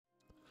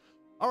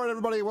Alright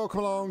everybody, welcome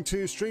along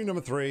to stream number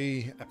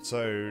 3,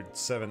 episode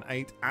 7,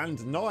 8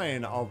 and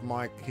 9 of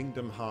my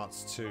Kingdom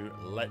Hearts 2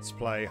 Let's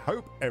Play.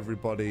 Hope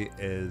everybody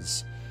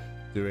is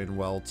doing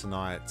well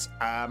tonight.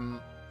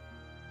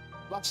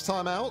 Last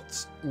time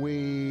out,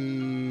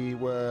 we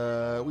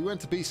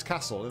went to Beast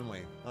Castle, didn't we?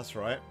 That's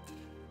right.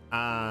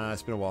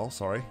 It's been a while,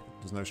 sorry.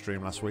 There's no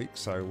stream last week,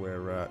 so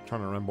we're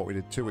trying to remember what we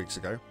did 2 weeks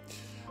ago.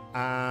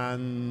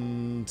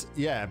 And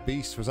yeah,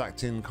 Beast was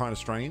acting kind of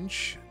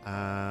strange,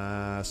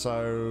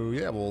 so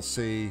yeah, we'll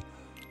see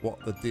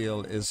what the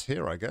deal is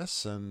here, I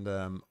guess, and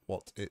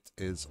what it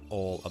is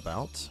all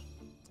about.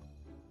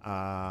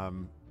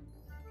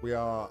 We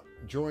are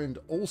joined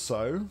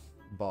also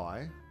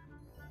by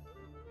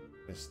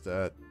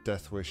Mr.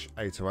 Deathwish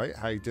 808.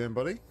 How you doing,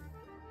 buddy?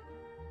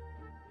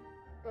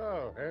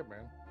 Oh, hey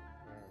man,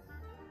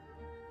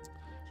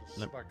 just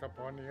snuck up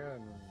on you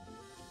and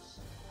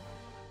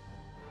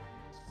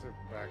sit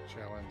back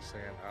chilling,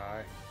 saying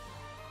hi.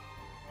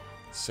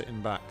 Sitting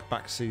back,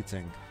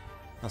 seating.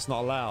 That's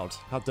not allowed.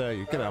 How dare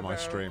you? Get out of my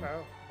stream.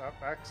 No, not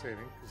back seating,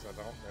 because I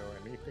don't know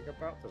anything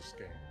about this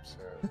game,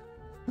 so.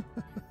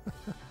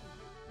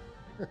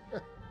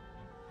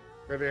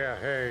 But yeah,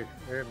 hey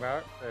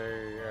Nock,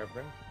 hey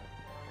Evan,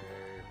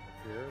 hey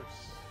Fierce,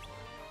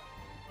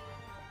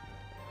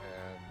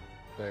 and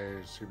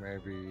those who may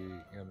be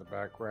in the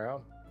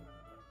background.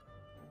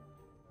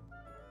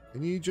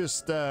 Can you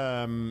just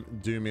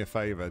do me a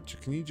favor?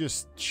 Can you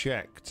just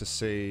check to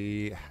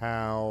see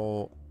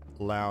how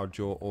loud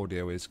your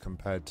audio is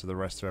compared to the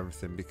rest of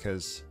everything?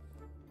 Because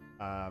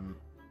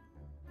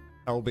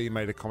LB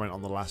made a comment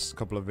on the last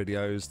couple of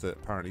videos that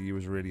apparently you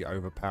was really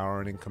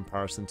overpowering in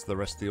comparison to the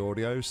rest of the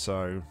audio.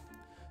 So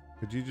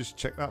could you just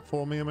check that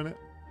for me a minute,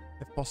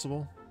 if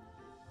possible?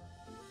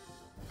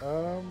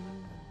 Yeah.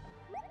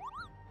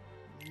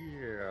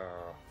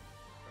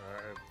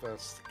 If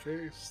that's the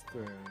case,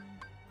 then.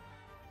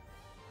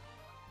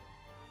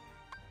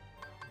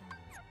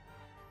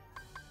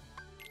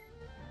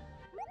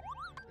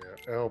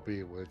 Yeah,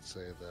 LB would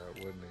say that,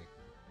 wouldn't he?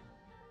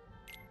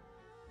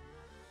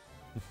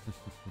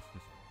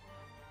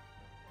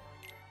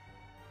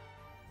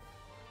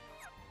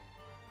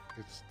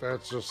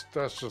 That's just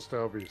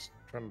LB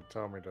trying to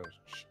tell me to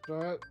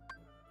shut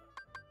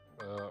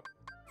up.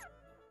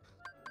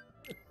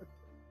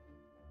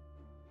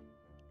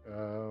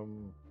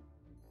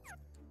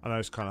 I know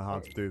it's kind of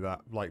hard to do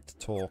that, like to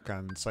talk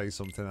and say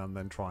something and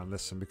then try and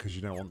listen because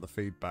you don't want the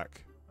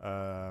feedback.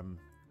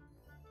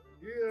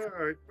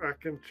 Yeah, I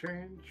can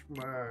change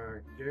my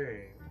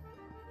game.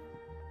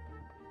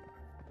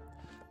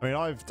 I mean,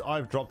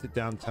 I've dropped it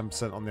down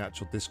 10% on the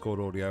actual Discord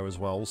audio as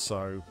well,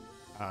 so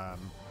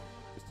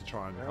just to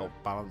try and help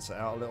balance it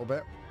out a little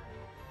bit.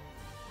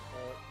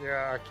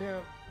 Yeah, I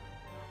can't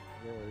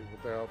really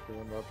without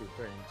doing other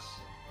things.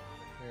 I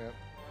can't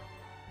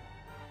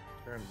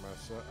turn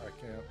myself. I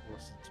can't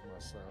listen to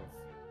myself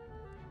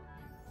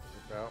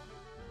without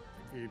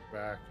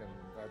feedback, and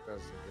that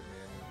doesn't give me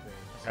anything.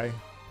 So. Okay.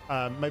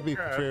 Maybe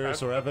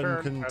Furious or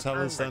Evan can tell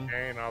us then.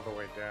 Gain all the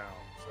way down.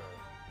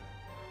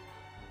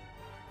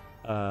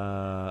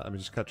 So. Let me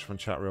just catch up on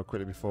chat real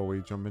quickly before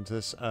we jump into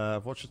this.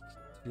 I've watched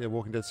the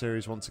Walking Dead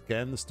series once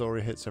again. The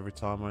story hits every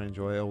time. I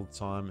enjoy it all the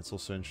time. It's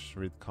also interesting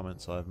to read the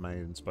comments I've made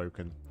and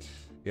spoken.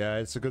 Yeah,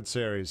 it's a good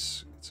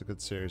series. It's a good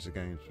series of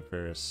games for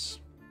Furious.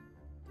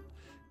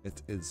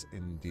 It is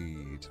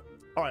indeed.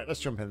 All right, let's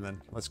jump in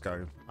then. Let's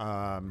go.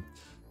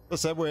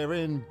 As I said, we're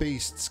in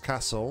Beast's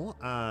Castle,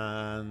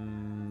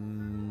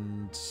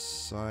 and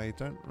I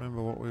don't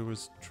remember what we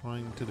was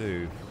trying to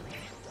do.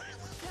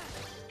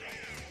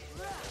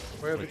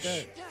 Which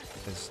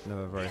is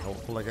never very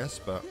helpful, I guess,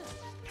 but...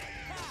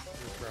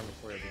 Just trying to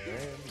play the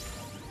game,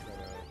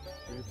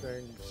 do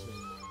things, and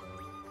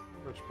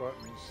push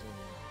buttons, and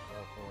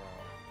walk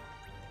around.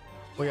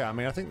 Well, yeah, I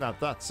mean, I think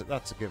that's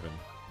a given.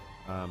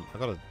 I've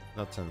got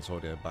to turn this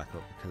audio back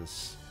up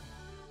because...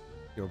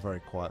 You're very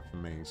quiet for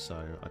me,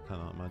 so I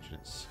cannot imagine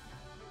it's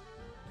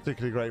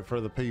particularly great for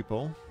other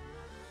people.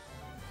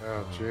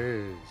 Oh,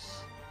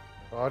 jeez.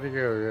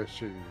 Audio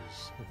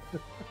issues.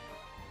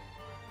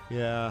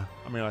 Yeah,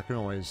 I mean, I can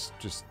always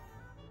just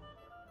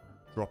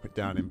drop it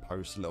down in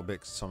post a little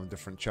bit because it's on a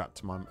different chat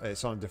to my.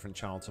 It's on a different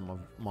channel to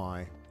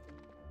my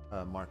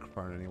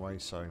microphone anyway,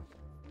 so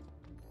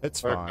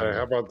it's fine. Okay,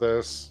 how about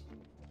this?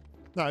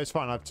 No, it's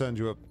fine. I've turned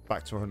you up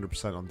back to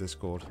 100% on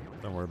Discord.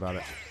 Don't worry about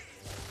it.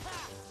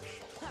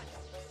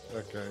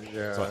 Okay,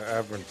 yeah, so,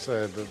 Evan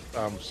said that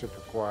I'm super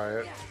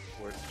quiet,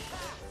 which...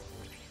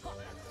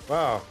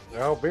 Wow,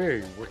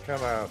 LB, what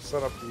kind of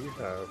setup do you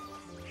have?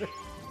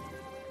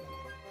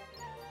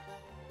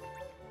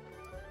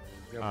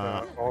 You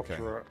got the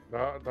Ultra,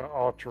 okay. the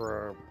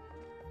Ultra,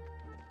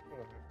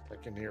 I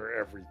can hear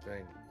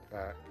everything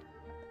back.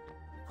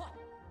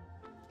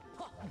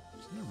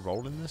 There's no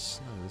roll in this?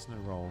 No, there's no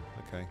roll.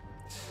 Okay.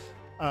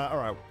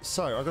 Alright,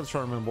 so I've got to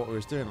try and remember what we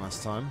was doing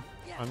last time.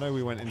 I know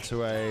we went into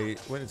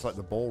like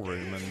the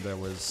ballroom and there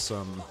was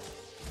some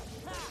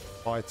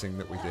fighting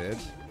that we did.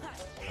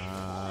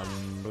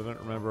 But I don't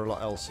remember a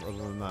lot else other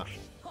than that.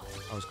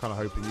 I was kind of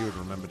hoping you would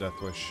remember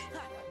Deathwish.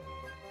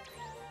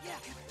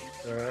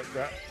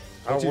 That,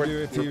 I What do you do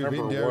wouldn't if you've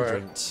been remember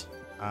what.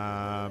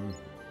 deodorant?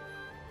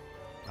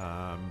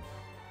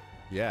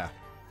 Yeah.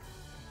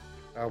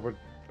 I would,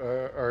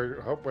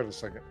 or hope. Wait a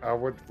second. I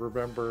would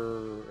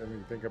remember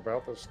anything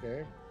about this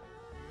game.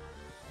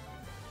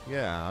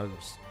 Yeah, I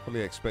was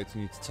fully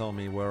expecting you to tell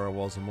me where I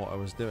was and what I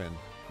was doing.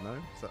 No?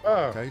 Is that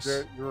Oh, the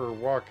case? you were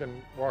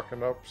walking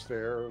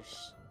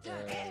upstairs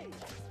and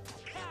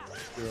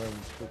doing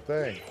the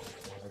thing.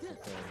 That's the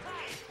thing.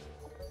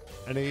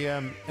 Any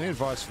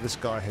advice for this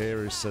guy here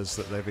who says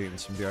that they've eaten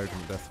some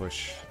deodorant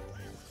Deathwish?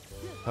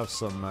 Have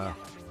some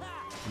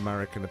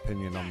American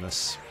opinion on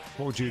this.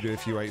 What would you do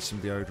if you ate some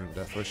deodorant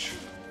Deathwish?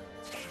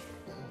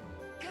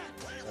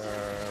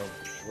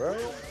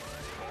 Well,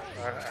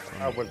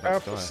 I would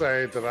have to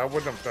say that I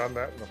wouldn't have done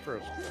that in the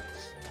first place.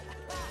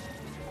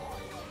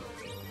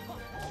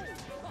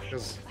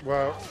 Because,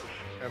 well,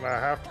 and I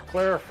have to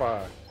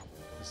clarify,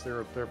 is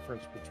there a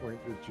difference between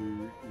did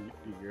you eat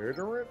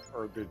deodorant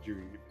or did you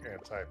eat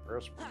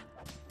antiperspirant?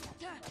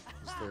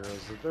 Because there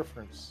is a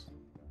difference.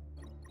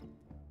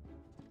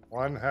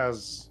 One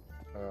has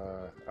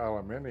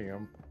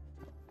aluminium.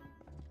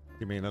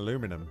 You mean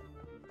aluminum?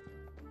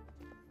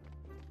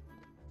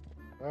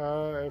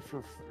 If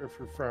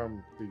you're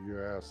from the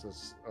U.S.,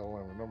 it's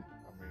aluminum.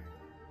 I mean,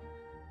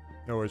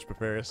 No worries,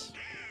 Preferius.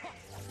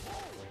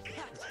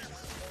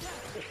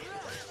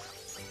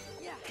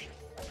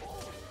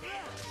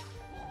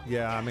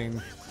 Yeah, I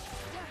mean,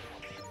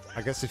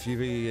 I guess if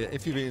you've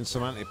eaten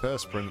some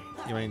antiperspirant,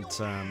 you ain't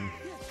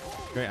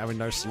having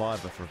no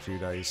saliva for a few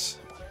days.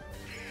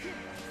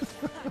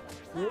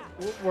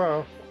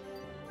 well,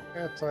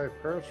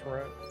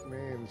 antiperspirant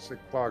means it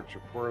clogs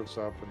your pores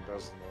up and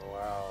doesn't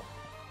allow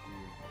you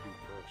to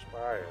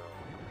perspire,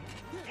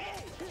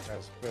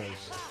 as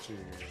opposed to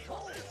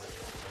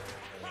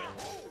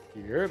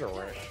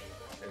deodorant.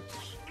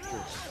 It's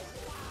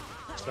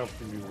just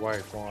something you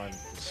wipe on to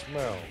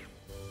smell.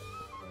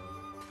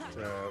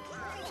 To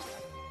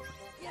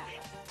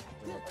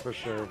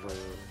push over to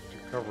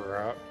cover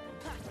up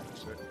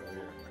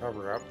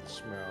the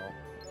smell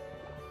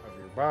of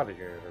your body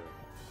odor.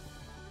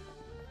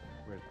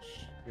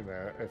 Which, you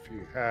know, if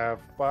you have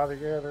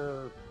body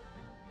odor,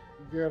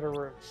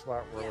 deodorant's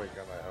not really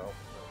gonna help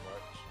that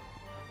much.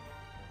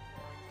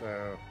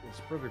 So it's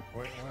pretty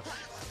pointless.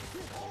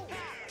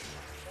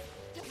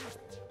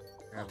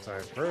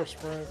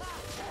 Antiperspirant,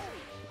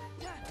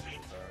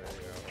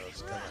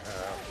 it's gonna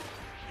have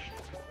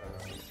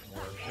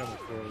more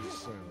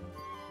chemicals and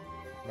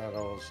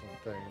metals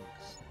and things.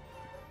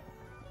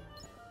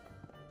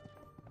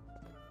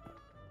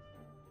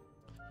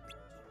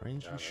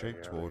 Strangely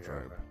shaped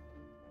wardrobe.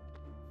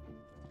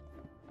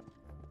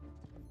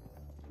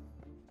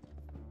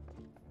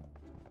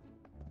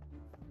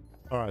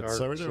 Alright,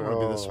 so we don't want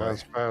to be this way.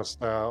 Has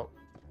passed out.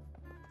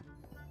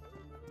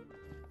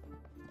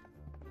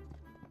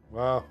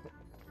 Well,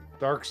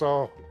 Dark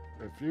Soul,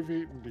 if you've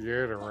eaten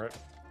deodorant,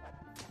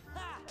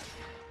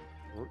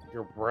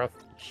 your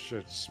breath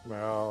should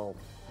smell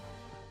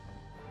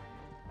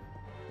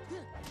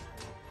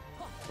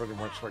pretty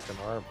much like an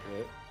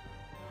armpit.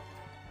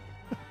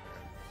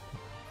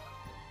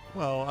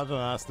 Well, I don't know,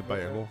 that's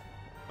debatable.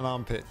 An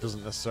armpit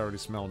doesn't necessarily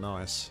smell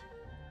nice.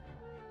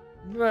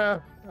 Nah,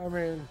 I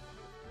mean,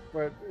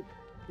 but it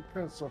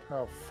depends on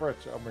how fresh.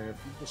 I mean, if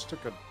you just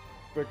took a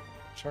big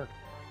chunk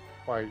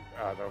bite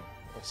out of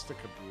a stick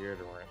of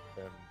deodorant,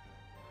 then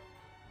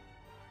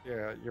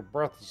yeah, your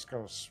breath is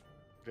gonna,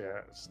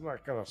 it's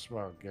not gonna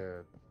smell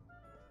good.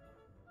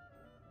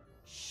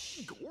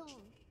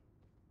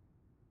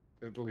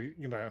 At least,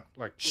 you know,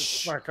 like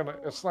it's not gonna.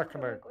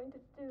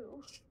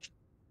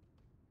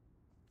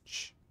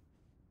 Shh.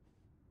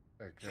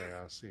 Okay,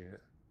 I see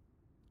it.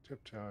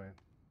 Tiptoeing.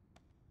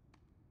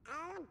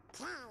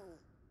 Okay.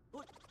 I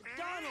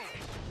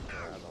Donald!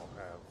 don't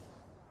have.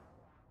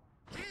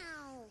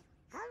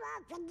 Hi!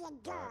 Who opened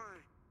the door?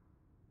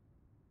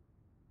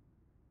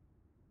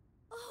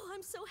 Oh,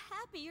 I'm so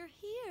happy you're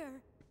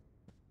here.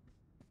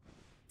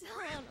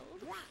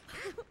 Donald.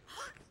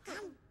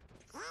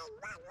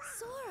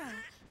 Sora.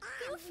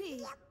 Goofy.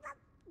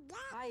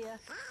 Hiya.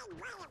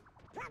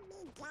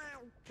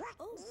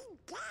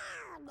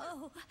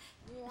 Oh.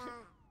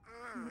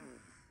 Oh.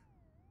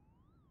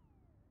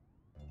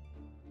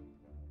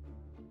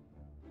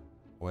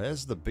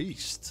 Where's the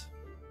beast?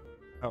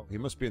 Oh, he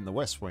must be in the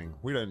West Wing.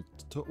 We don't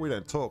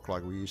talk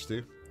like we used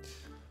to.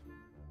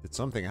 Did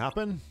something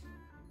happen?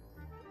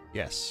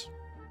 Yes.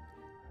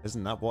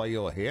 Isn't that why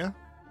you're here?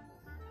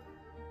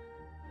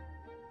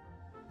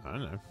 I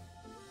don't know.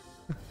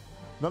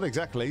 Not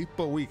exactly,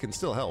 but we can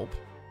still help.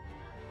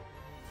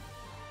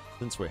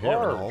 Since we're here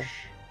and all.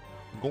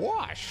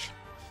 Gosh!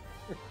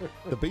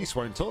 The beast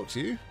won't talk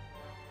to you.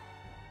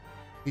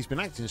 He's been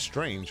acting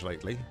strange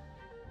lately.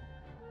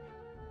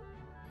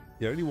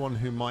 The only ones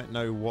who might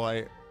know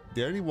why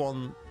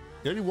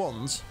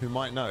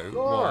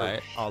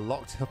are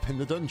locked up in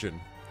the dungeon.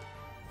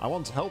 I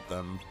want to help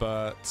them,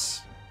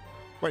 but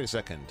wait a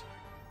second.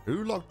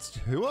 Who locked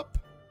who up?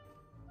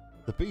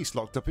 The beast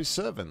locked up his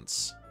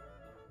servants.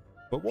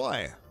 But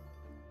why?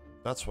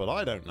 That's what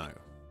I don't know.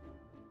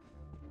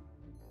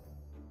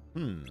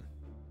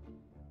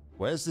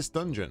 Where's this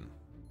dungeon?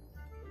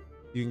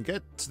 You can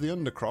get to the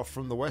Undercroft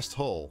from the West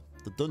Hall.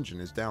 The dungeon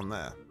is down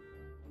there.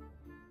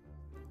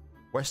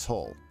 West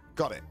Hall.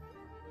 Got it.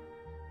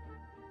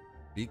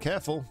 Be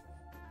careful.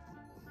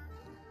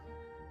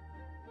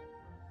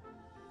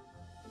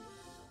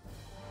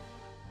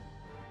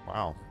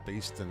 Wow,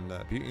 Beast and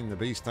Beauty and the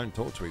Beast don't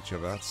talk to each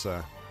other. That's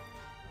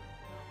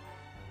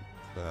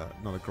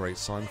not a great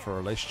sign for a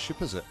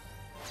relationship, is it?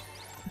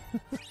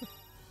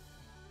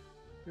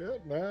 Yeah,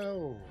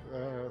 no.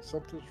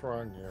 Something's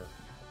wrong here.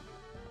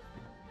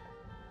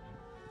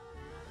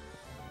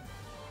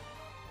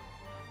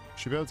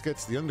 Should be able to get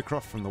to the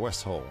Undercroft from the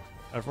West Hall.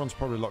 Everyone's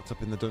probably locked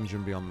up in the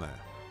dungeon beyond there.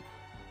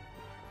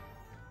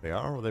 They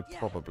are, or they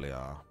probably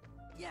are.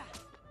 Yeah.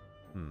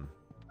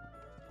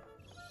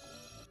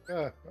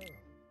 Yeah.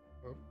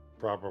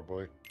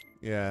 Probably.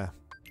 Yeah.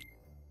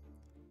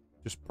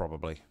 Just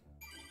probably.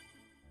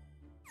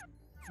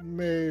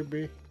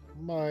 Maybe.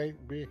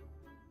 Might be.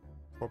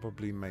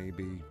 Probably,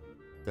 maybe,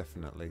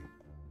 definitely.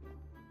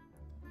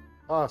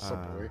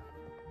 Possibly.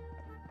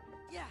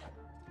 Yeah.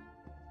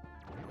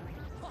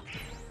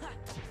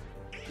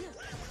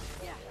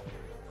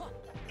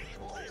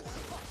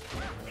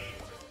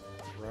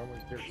 Run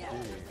with your key.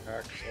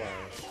 Hack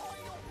slash.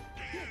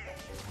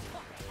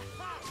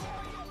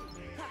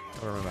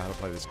 I don't remember how to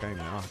play this game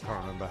now. I can't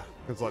remember.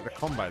 Because like the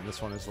combat in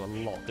this one is a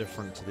lot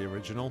different to the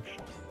original.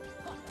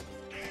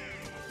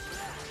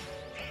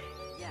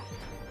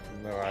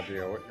 No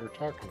idea what you're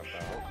talking about.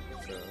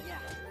 So.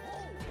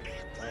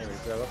 I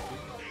leave that up to you.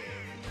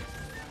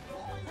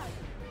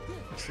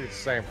 I see the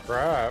same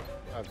crap.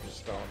 I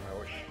just don't know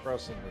what you're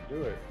pressing to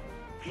do it.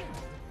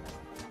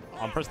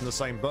 I'm pressing the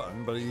same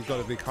button, but you've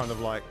got to be kind of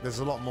like, there's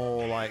a lot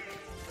more like,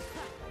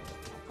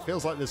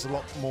 feels like there's a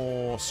lot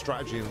more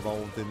strategy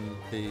involved in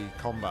the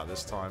combat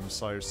this time.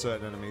 So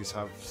certain enemies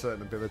have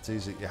certain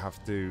abilities that you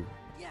have to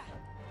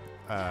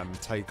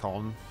take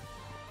on.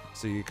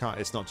 So you can't,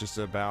 it's not just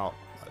about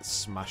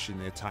smashing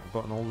the attack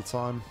button all the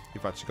time.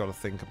 You've actually got to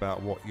think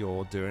about what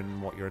you're doing,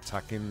 what you're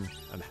attacking,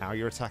 and how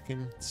you're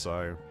attacking.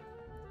 So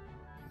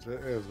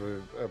is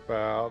it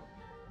about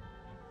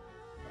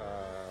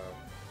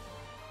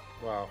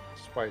well,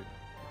 despite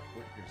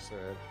what you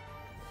said,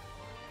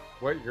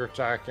 what you're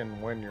attacking,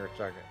 when you're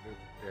attacking.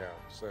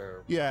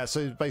 Yeah,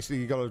 so basically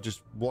you got to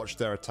just watch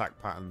their attack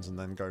patterns and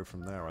then go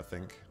from there, I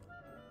think.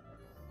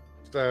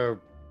 So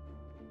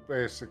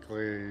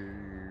basically,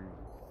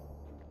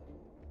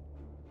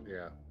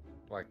 yeah,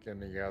 like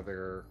any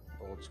other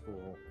old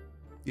school.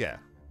 Yeah.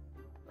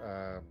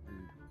 You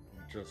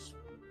just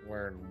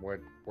learn what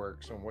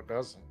works and what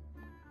doesn't.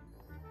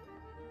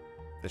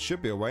 There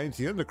should be a way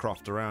into the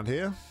Undercroft around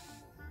here.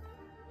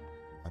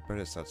 I bet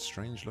it's that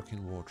strange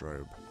looking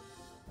wardrobe.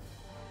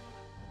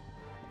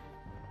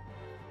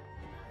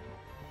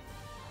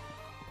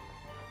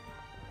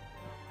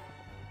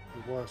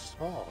 The West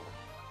Hall.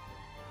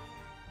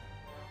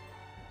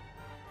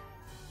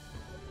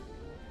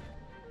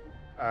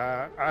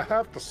 I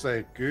have to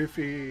say,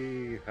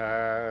 Goofy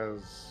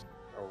has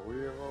a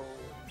real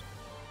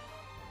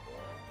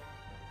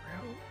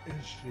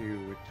issue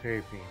with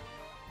taping.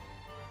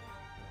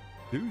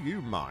 Do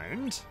you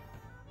mind?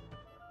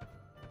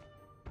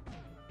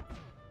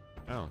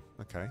 Oh,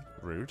 okay.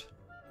 Rude.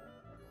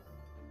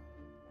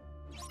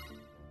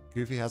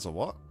 Goofy has a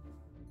what?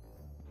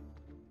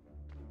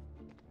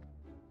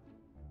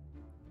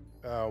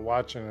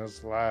 Watching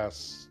his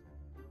last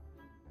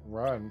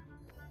run,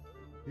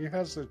 he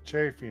has a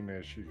chafing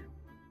issue.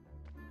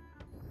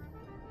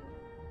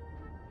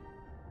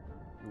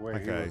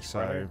 Okay,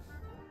 so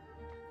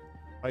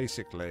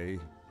basically,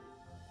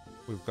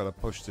 we've got to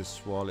push this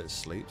while it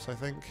sleeps, I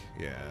think.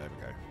 Yeah, there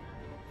we go.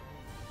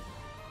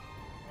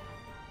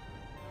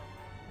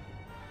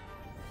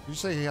 Did you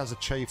say he has a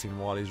chafing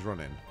while he's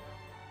running?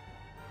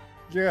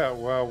 Yeah,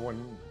 well,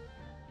 when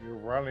you're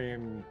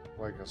running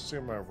like a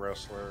sumo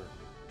wrestler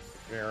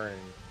preparing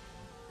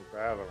for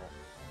battle,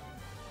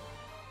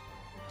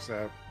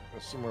 except a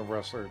sumo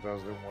wrestler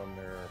does it when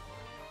they're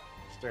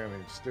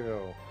standing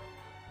still.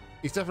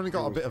 He's definitely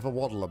got a bit of a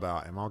waddle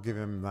about him, I'll give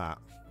him that.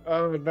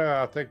 Oh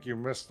no, I think you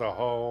missed the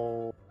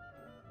whole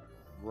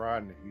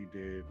run he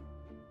did.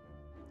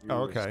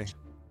 Oh, okay.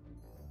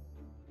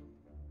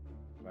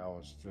 I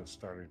was just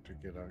starting to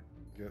get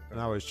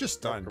I was just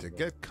starting to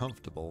get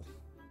comfortable.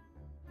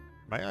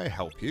 May I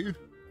help you?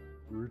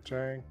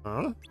 Wu-Tang?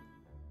 Huh?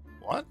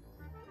 What?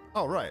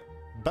 Oh, right.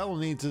 Belle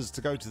needs us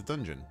to go to the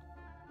dungeon.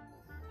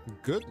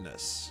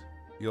 Goodness.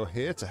 You're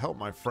here to help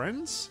my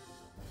friends?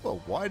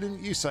 Well, why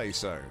didn't you say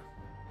so?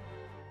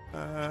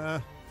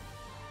 I'm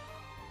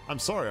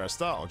sorry I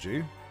startled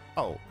you.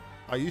 Oh,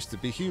 I used to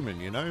be human,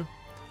 you know?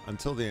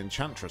 Until the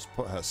enchantress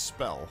put her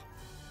spell.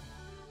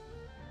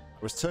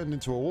 I was turned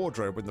into a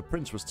wardrobe when the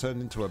prince was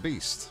turned into a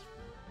beast.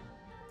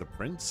 The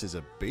prince is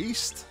a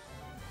beast?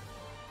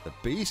 The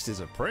beast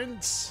is a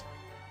prince?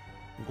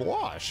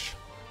 Gouache!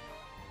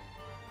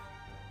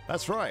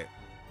 That's right.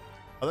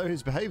 Although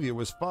his behavior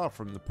was far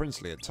from the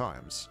princely at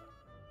times.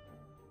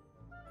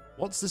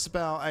 What's this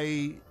about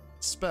a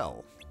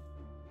spell?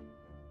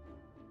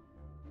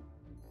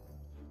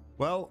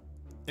 Well,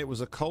 it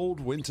was a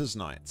cold winter's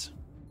night.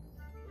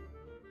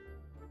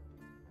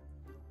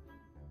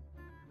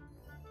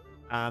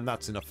 And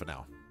that's enough for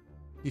now.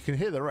 You can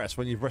hear the rest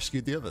when you've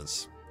rescued the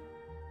others.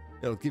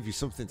 It'll give you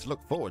something to look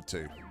forward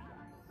to.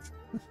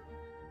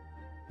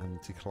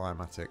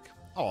 Anticlimactic.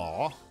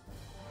 Aww.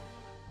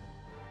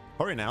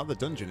 Hurry now, the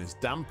dungeon is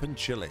damp and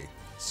chilly.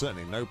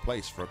 Certainly no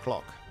place for a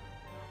clock.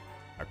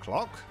 A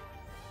clock?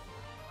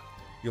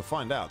 You'll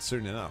find out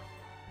soon enough.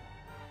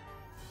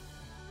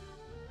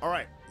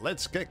 Alright,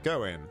 let's get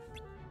going.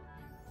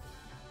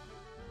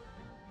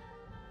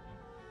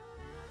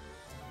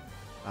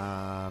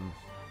 If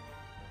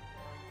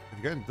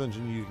you go into the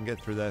dungeon, you can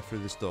get through there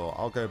through this door.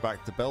 I'll go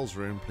back to Belle's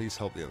room. Please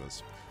help the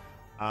others.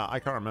 I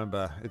can't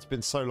remember. It's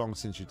been so long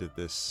since you did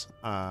this.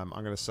 I'm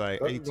going to say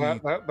 80...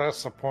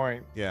 That's the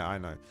point. Yeah, I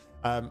know.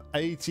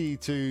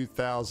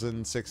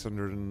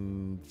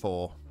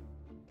 82,604.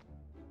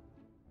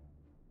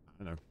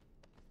 I know.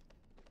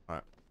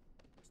 Alright.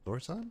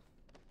 Story time?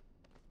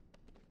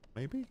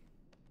 Maybe?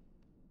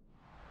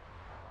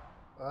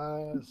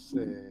 Let's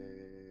see.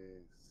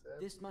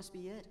 This must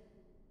be it.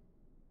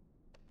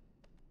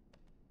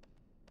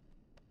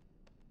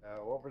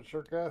 What was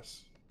your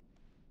guess?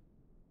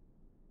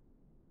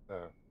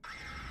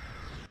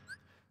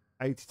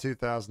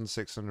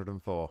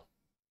 82,604.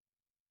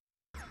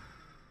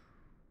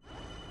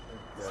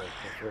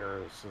 There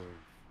is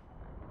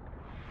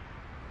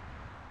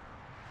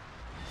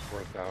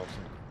 4,000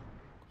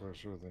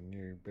 closer than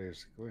you,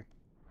 basically.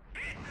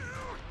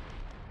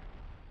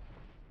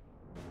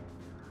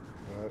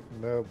 But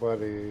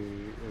nobody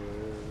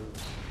is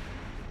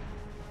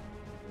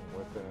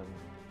within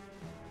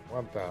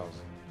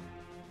 1,000.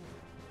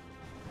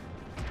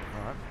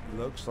 Alright,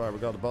 looks like we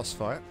got a boss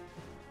fight.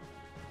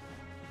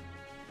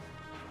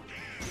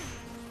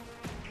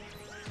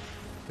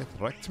 Get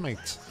wrecked,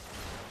 mate.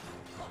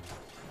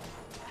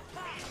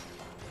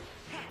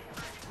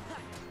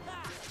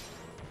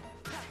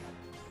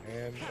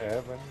 And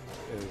Evan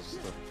is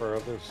the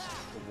furthest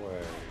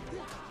away.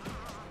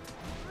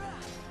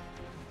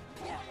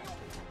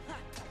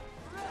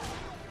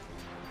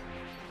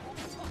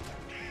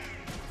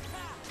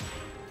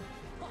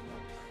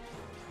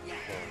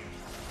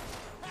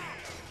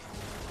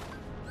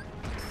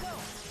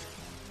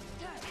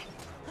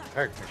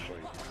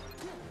 Technically.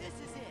 This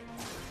is it.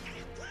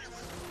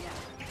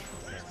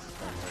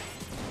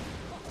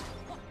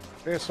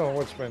 Based on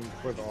what's been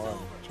put on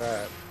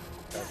chat,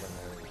 Evan is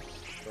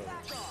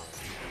first.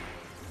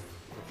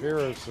 The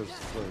Heroes is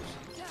close.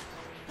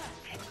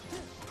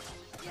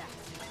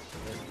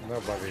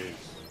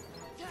 Nobody's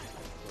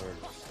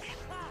close.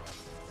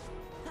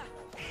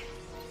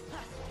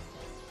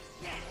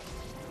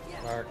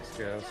 Nock's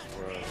guess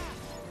was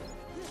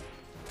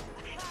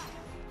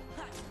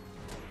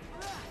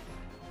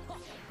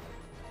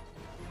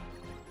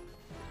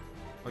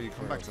Oh, you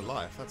come back to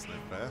life. That's no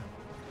fair.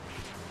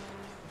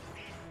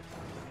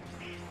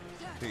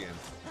 Ian,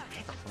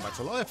 come back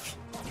to life.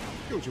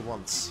 Killed you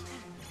once.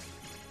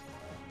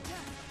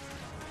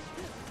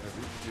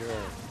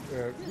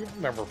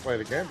 You've never played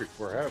a game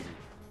before, have you?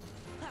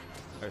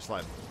 There's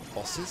like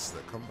bosses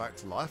that come back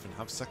to life and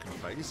have second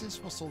phases.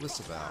 What's all this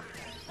about?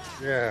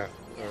 Yeah,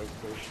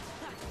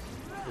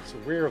 it's a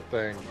weird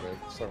thing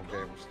that some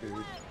games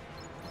do.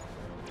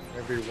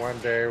 Maybe one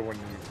day when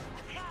you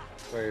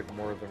played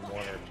more than 1 or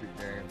 2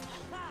 games,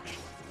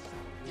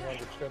 you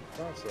understand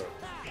the concept.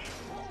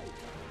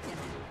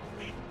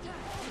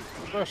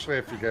 Especially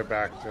if you go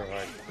back to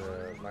like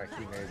the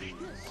 1980s.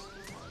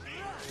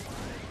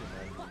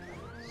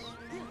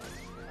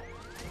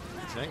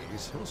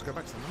 1980s? Who wants to go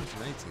back to the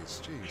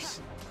 1980s? Jeez.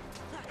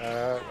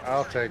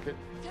 I'll take it.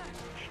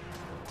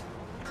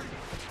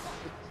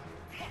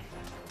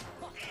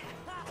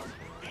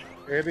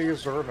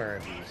 '80s or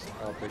 '90s,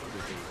 I'll take it.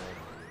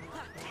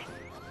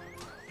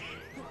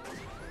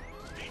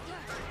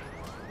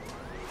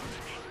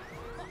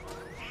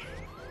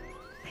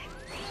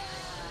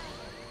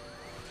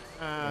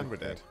 And we're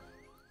dead.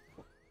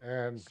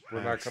 And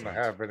we're not going to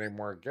have any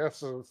more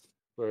guesses.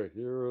 So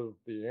here's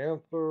the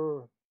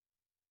answer.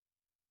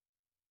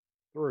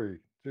 3,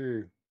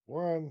 2,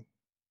 1.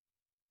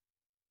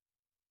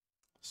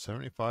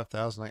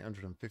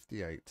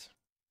 75,858.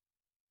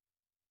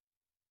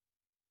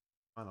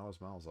 I know I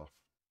was miles off.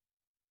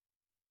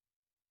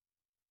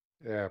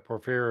 Yeah,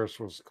 Porphyrius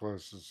was the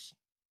closest.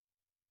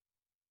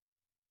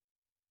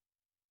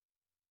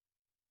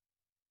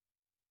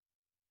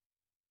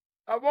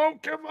 I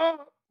won't give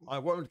up. I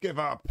won't give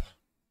up.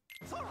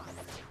 Sora,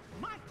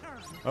 my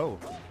turn. Oh.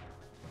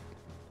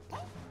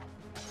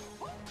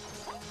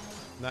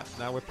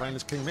 Now we're playing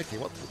as King Mickey.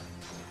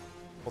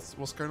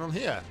 What's going on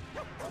here?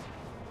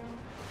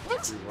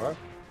 What? Do what?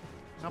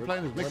 Now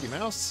playing as Mickey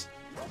Mouse?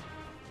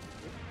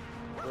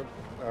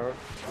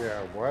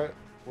 Yeah, what?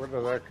 Where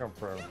did that come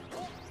from?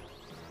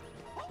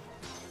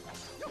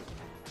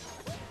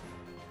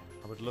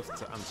 I would love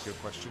to answer your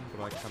question,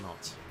 but I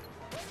cannot.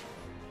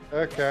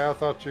 Okay, I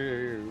thought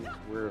you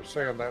were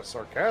saying that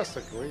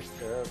sarcastically.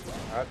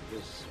 I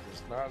just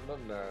was not in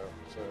the know.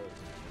 So,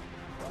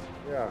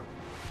 yeah.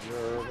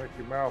 your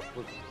Mickey Mouse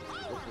with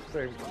the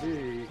same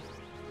key,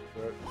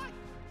 but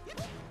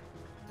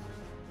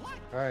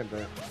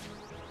kinda.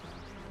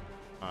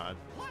 Alright.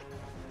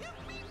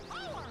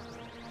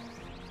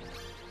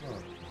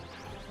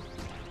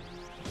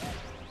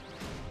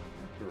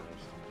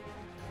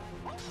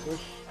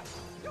 Push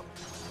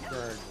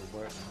triangle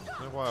button. I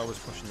don't know why I was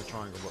pushing the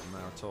triangle button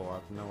there at all. I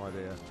have no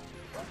idea.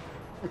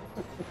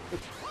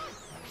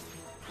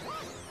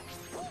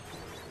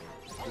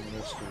 The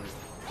mystery.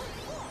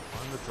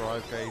 Find the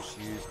drive gauge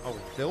to use. Oh,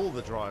 fill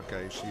the drive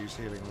gauge to use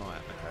healing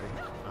light. Okay.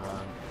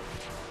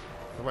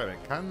 So wait a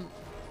minute.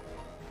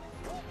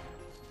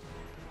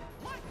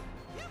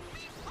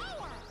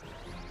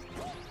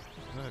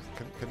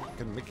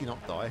 Can Mickey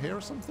not die here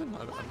or something? I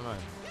don't know.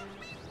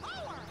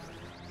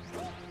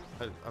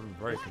 I'm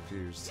very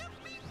confused.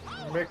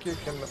 Mickey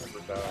can never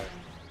die.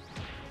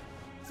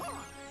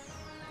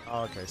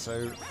 Oh, okay,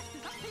 so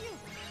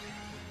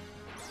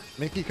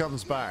Mickey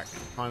comes back,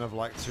 kind of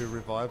like to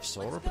revive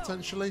Sora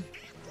potentially.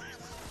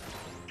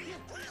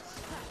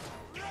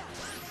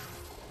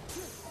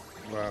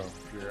 Well,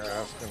 if you're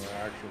asking an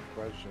actual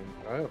question,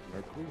 I have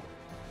no clue.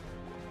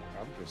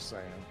 I'm just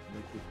saying,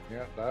 Mickey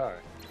can't die.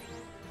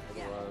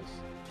 Otherwise,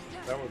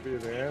 that would be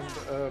the end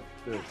of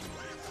business.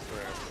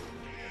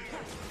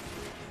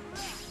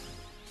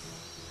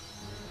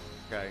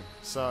 Okay,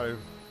 so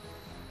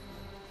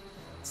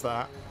it's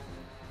that.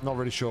 Not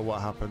really sure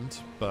what happened,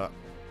 but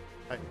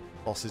hey,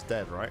 boss is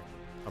dead, right?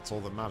 That's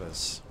all that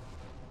matters.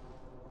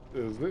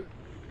 Is it?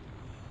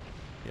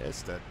 Yeah,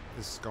 it's dead.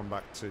 This has gone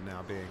back to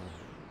now being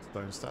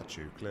stone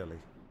statue, clearly.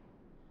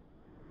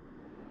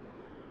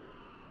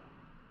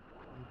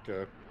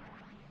 Okay.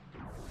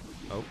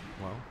 Oh,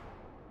 well.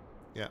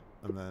 Yeah,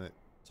 and then it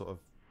sort of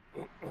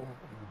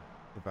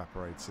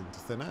evaporates into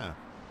thin air.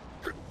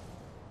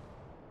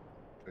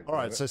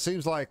 Alright, so it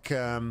seems like,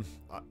 I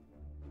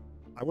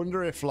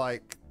wonder if,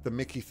 like, the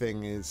Mickey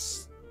thing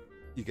is,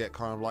 you get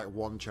kind of like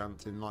one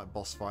chance in, like,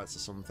 boss fights or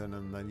something,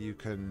 and then you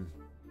can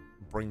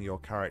bring your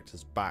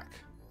characters back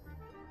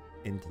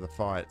into the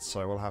fight.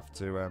 So we'll have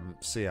to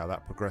see how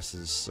that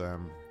progresses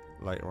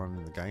later on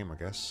in the game, I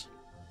guess.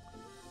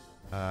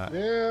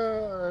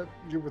 Yeah,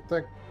 you would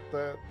think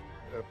that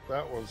if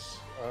that was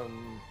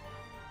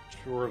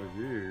sure to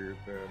you,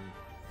 then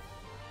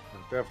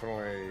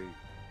definitely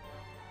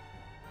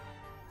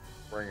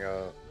bring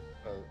a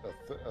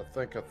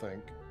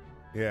think.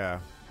 Yeah.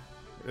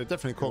 It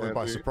definitely caught me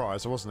by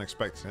surprise. I wasn't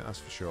expecting it, that's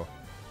for sure.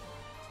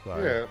 So.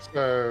 Yeah,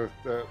 so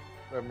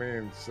that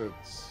means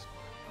it's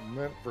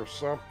meant for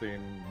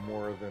something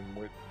more than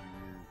what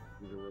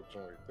you would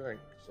originally think.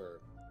 So,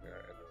 yeah,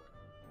 anyway.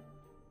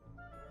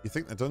 You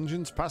think the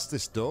dungeon's past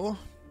this door?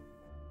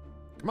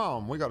 Come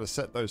on, we gotta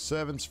set those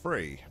servants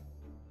free.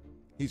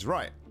 He's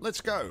right. Let's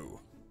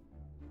go.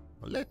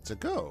 Let's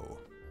go.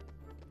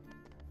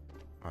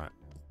 Alright.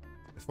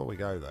 Before we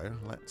go, though,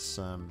 let's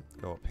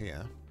go up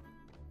here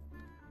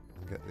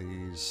and get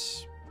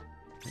these.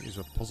 I think these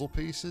are puzzle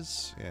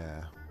pieces?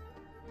 Yeah.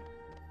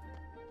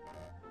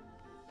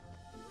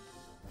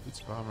 Boots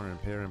of armor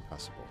appear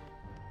impassable.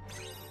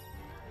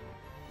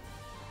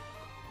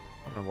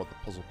 I don't know what the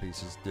puzzle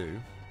pieces do,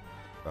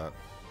 but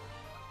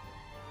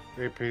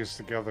they piece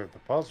together the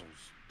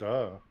puzzles.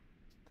 Duh.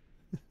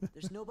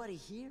 There's nobody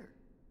here.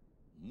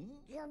 You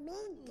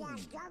mean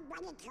there's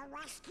nobody to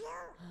rescue?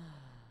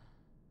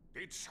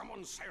 Did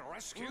someone say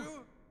rescue?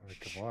 I mean,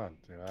 come on,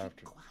 I have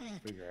to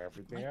figure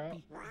everything out.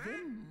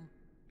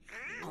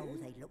 Oh,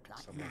 they look like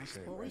Someone nice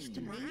say boys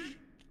to rescue. me.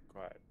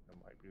 Quiet, that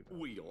might be that.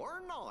 We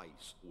are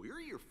nice. We're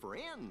your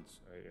friends.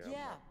 I'm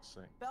Yeah. not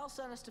saying. Belle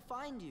sent us to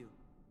find you.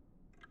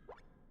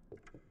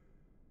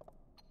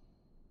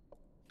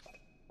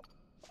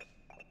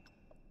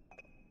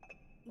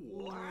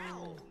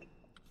 Wow.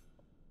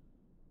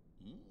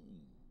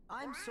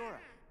 I'm Sora.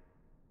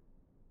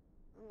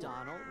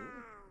 Donald.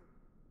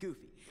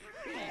 Goofy.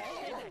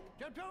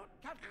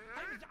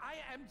 I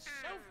am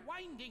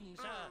self-winding,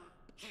 sir.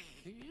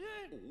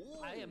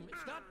 I am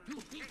not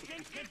too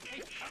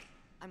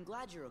I'm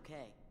glad you're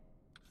okay.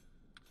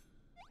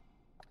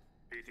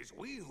 It is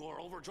we who are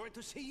overjoyed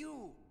to see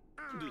you.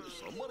 Did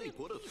somebody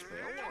put a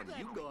spell on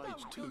you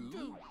guys too?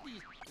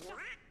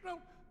 No.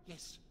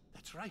 Yes,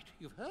 that's right.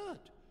 You've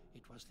heard.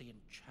 It was the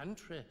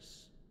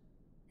Enchantress.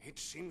 It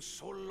seems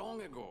so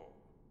long ago.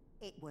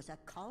 It was a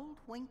cold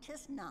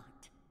winter's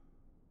night.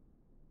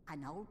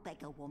 An old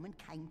beggar woman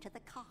came to the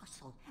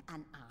castle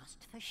and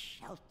asked for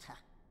shelter.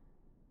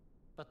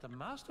 But the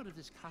master of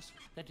this castle,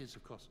 that is,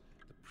 of course,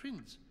 the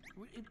prince...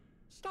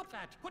 Stop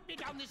that! Put me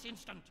down this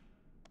instant!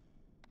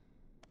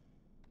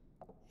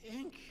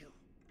 Thank you.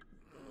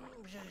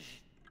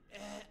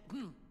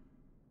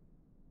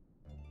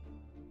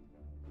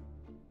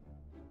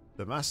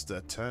 the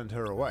master turned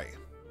her away.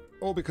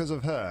 All because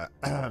of her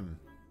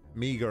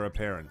meager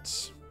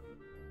appearance.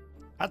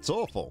 That's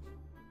awful.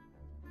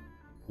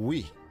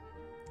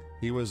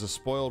 He was a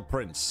spoiled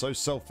prince, so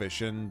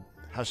selfish and,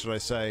 how should I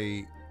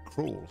say,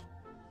 cruel.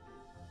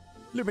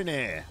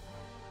 Luminaire.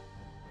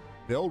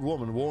 The old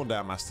woman warned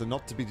our master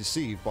not to be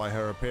deceived by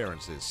her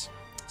appearances.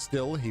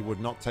 Still, he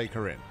would not take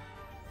her in.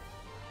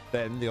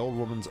 Then the old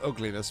woman's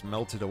ugliness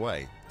melted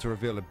away to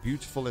reveal a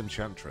beautiful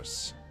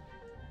enchantress.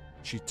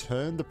 She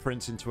turned the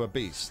prince into a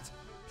beast,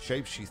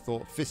 shape she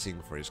thought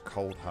fitting for his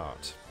cold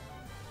heart.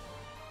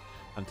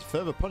 And to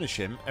further punish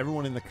him,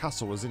 everyone in the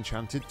castle was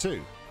enchanted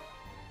too.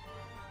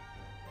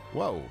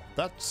 Whoa,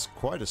 that's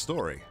quite a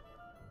story.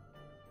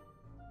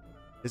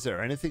 Is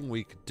there anything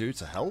we could do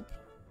to help?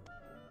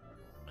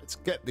 Let's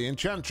get the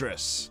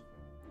enchantress.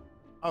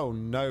 Oh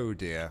no,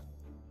 dear.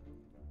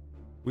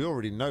 We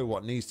already know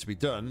what needs to be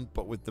done,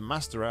 but with the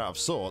master out of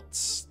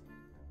sorts,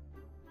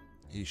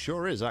 he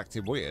sure is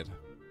acting weird.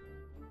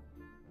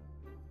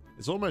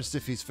 It's almost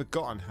as if he's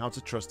forgotten how to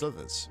trust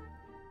others.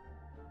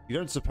 You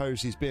don't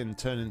suppose he's been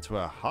turned into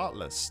a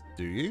heartless,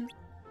 do you?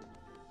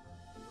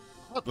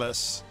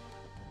 Heartless?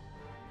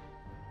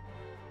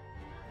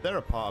 If they're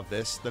a part of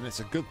this, then it's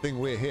a good thing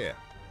we're here.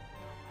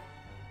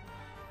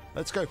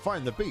 Let's go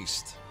find the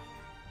beast.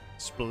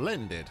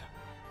 Splendid.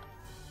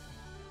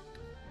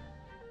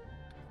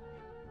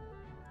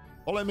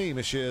 Follow me,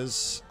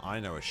 messieurs.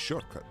 I know a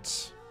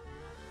shortcut.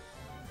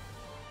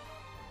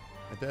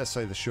 I dare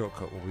say the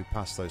shortcut will be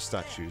past those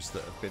statues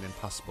that have been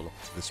impassable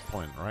up to this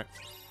point, right?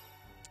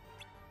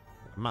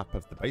 A map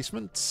of the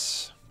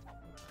basement.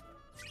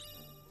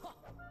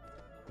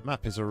 The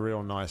map is a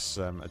real nice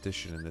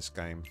addition in this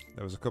game.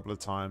 There was a couple of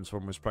times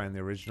when I was playing the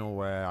original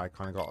where I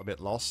kind of got a bit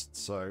lost,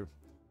 so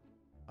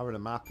having a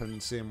map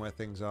and seeing where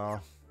things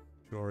are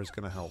sure is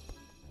going to help.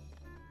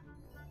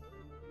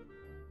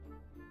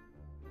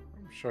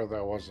 I'm sure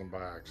that wasn't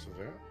by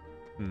accident.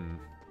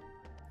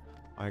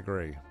 I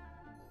agree.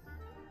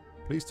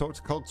 Please talk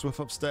to Cogsworth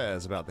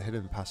upstairs about the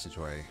hidden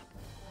passageway.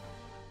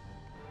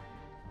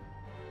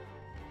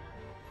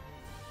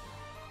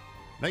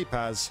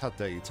 Napaz, how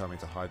dare you tell me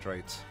to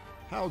hydrate?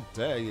 How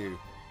dare you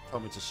tell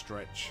me to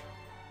stretch?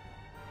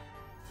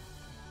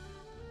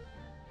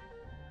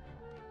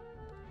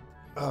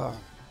 Hope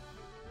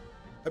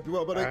you're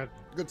well, buddy.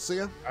 Good to see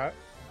you.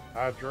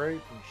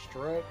 Hydrate and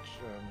stretch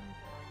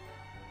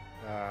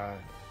and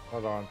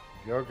hold on,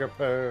 yoga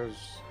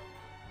pose,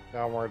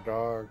 downward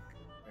dog,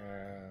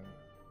 and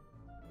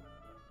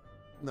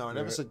no, I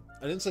never said.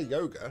 I didn't say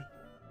yoga.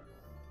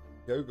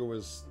 Yoga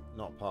was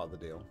not part of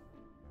the deal.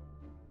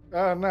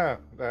 No,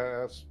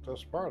 that's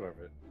part of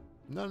it.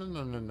 No.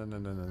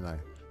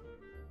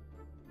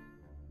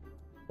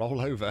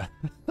 Roll over.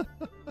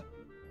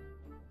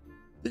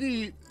 Did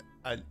he?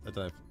 I don't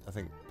know. I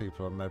think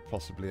people are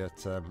possibly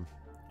at ad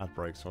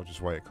breaks, so I'll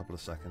just wait a couple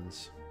of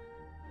seconds.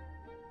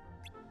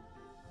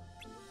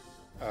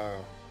 I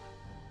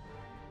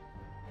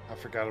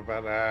forgot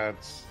about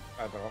ads.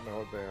 I don't know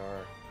what they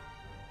are.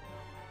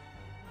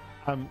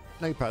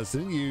 Napaz,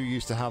 didn't you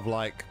used to have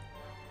like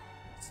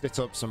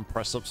sit-ups and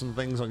press-ups and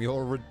things on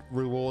your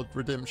reward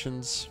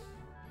redemptions?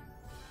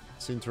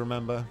 Seem to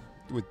remember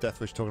with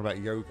Deathwish talking about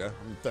yoga.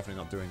 I'm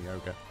definitely not doing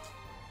yoga.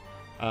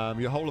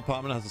 Your whole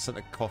apartment has a scent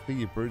of coffee.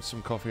 You brewed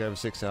some coffee over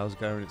 6 hours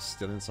ago and it's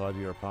still inside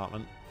your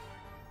apartment.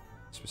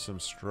 This was some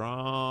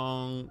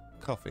strong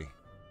coffee.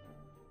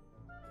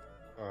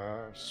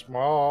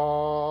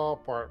 Small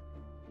part.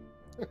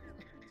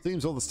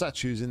 Seems all the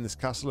statues in this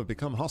castle have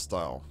become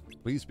hostile.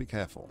 Please be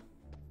careful.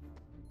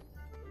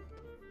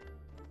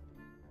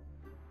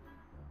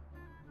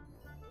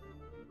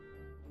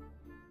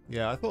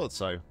 Yeah, I thought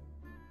so.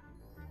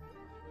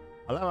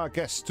 Allow our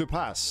guests to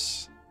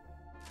pass.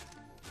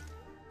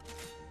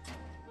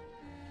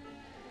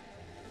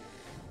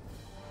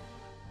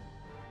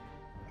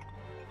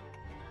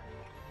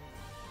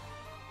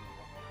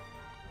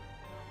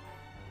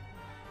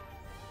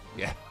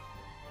 Yeah.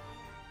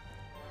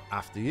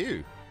 After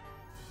you.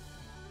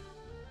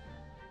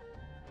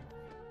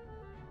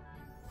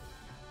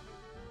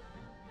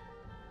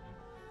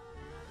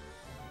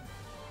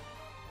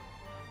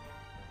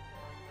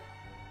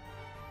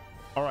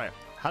 Alright,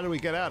 how do we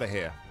get out of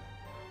here?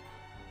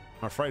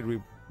 I'm afraid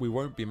we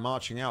won't be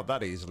marching out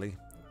that easily.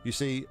 You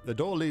see, the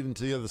door leading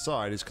to the other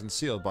side is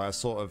concealed by a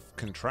sort of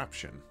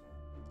contraption.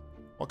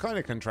 What kind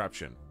of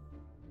contraption?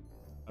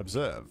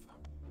 Observe.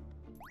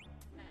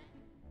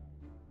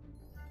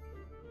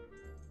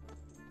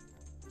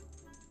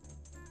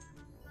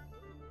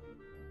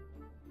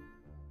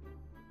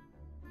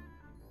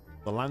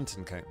 The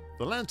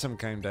lantern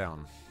came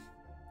down.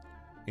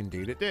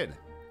 Indeed it did.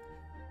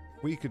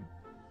 If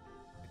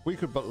we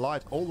could but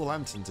light all the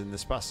lanterns in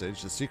this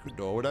passage, the secret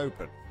door would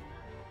open.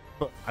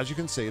 But as you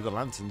can see, the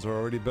lanterns are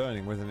already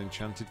burning with an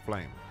enchanted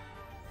flame.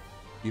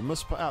 You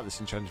must put out this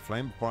enchanted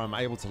flame before I'm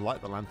able to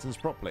light the lanterns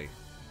properly.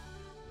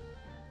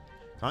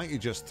 Can't you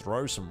just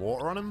throw some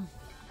water on them?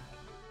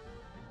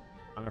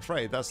 I'm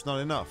afraid that's not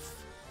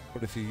enough.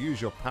 But if you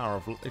use the power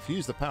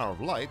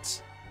of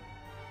light,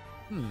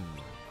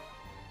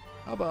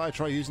 how about I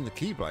try using the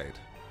Keyblade?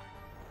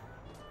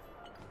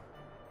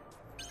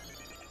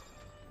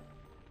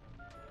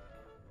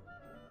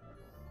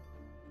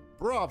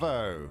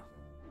 Bravo!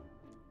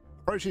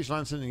 Approach each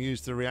lantern and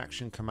use the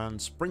reaction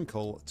command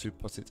Sprinkle to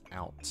put it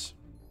out.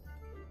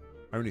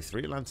 Only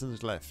 3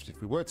 lanterns left. If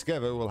we work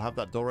together, we'll have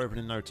that door open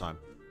in no time.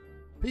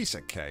 Piece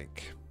of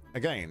cake.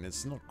 again,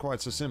 it's not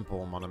quite so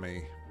simple, mon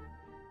ami.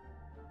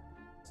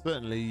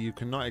 Certainly, you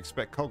cannot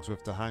expect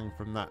Cogsworth to hang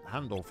from that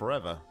handle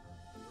forever.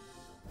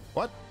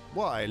 What?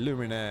 Why,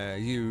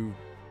 Luminaire, you...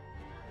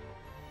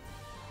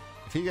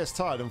 If he gets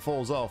tired and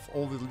falls off,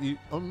 all the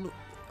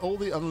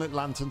unlit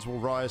lanterns will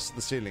rise to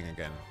the ceiling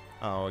again.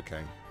 Oh,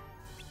 okay.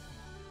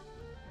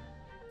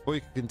 Before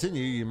you can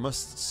continue, you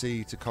must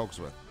see to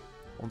Cogsworth.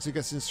 Once he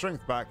gets his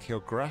strength back, he'll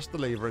grasp the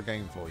lever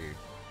again for you.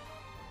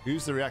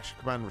 Use the reaction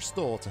command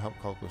Restore to help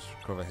Cogsworth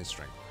recover his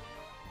strength.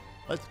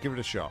 Let's give it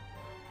a shot.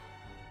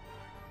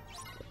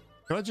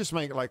 Can I just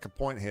make like a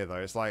point here though?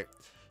 It's like,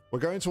 we're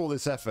going to all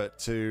this effort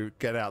to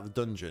get out the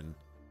dungeon.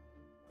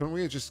 Couldn't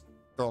we have just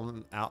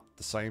gone out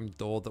the same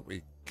door that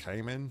we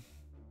came in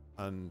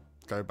and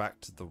go back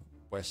to the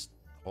West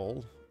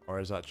Hall? Or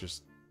is that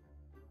just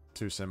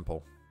too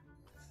simple?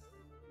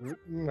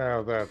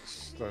 No,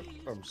 that's...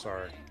 I'm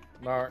sorry.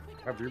 Nock,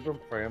 have you been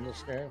playing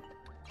this game?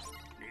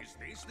 Is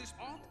this the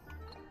spot?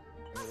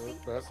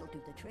 That This'll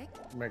do the trick.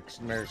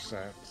 makes no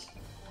sense.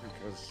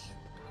 Because...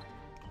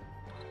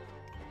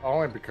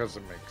 Only because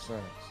it makes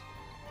sense.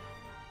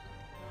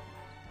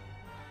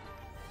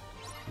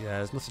 Yeah,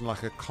 there's nothing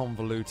like a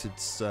convoluted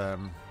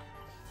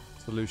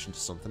solution to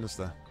something, is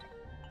there?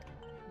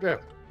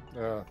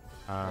 Yeah.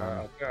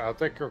 I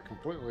think you're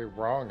completely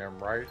wrong and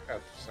right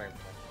at the same time.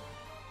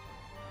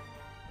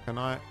 Can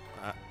I...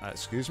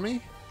 excuse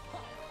me?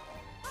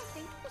 I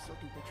think this'll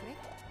do the trick.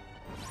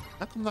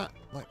 How come that...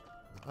 Like,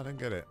 I don't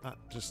get it. That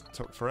just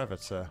took forever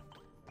to...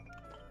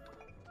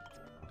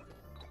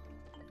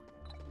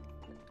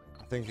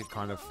 I think it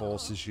kind of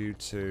forces you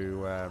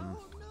to...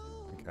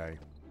 okay.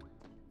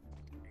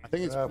 I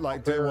think it's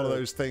like doing one of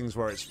those things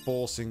where it's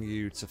forcing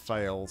you to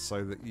fail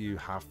so that you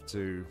have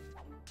to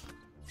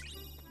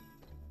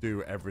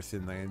do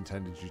everything they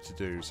intended you to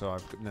do. So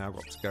I've now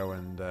got to go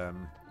and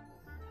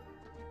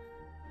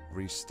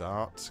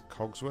restart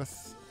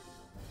Cogsworth.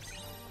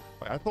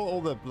 Wait, I thought all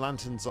the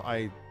lanterns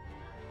I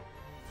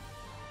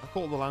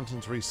thought the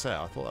lanterns reset.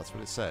 I thought that's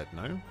what it said.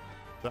 No?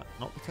 Is that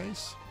not the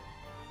case?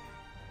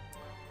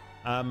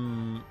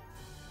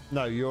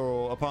 No,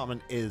 your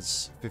apartment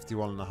is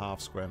 51.5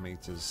 square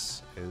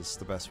meters is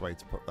the best way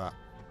to put that,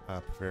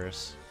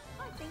 Papyrus.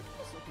 I think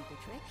this'll do the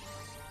trick.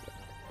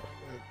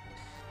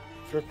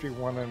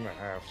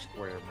 51.5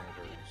 square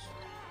meters.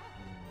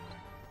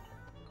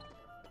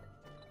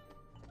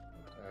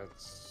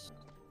 That's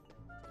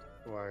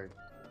like...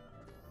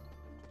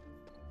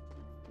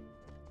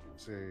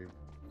 Let's see.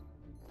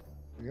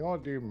 You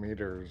only do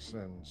meters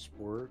in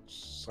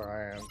sports,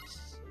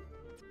 science,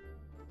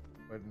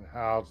 but in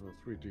houses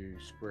we do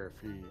square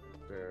feet.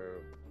 So,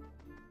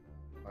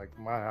 like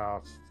my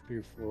house is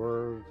 2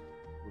 floors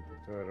with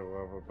a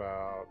total of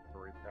about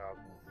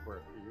 3,000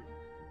 square feet.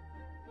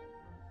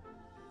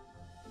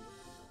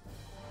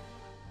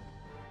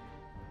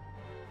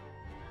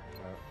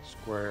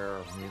 Square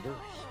meters.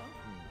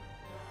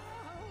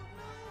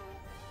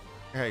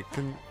 Okay,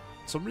 can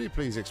somebody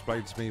please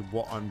explain to me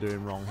what I'm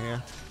doing wrong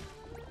here?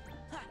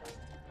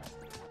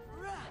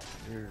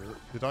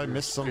 Did I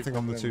miss something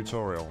on the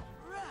tutorial?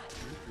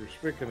 You're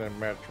speaking in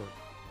metric.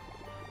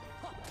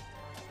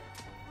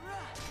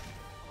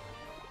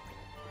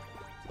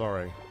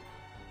 Sorry.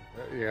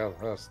 Yeah,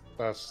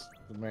 that's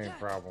the main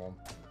problem.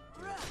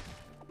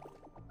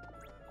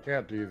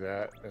 Can't do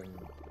that and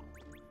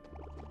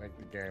make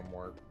the game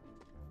work.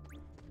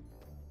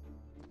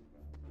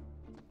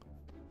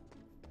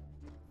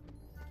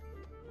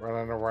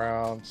 Running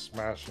around,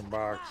 smashing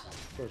boxes,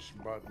 pushing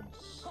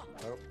buttons.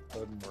 Nope,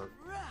 doesn't work.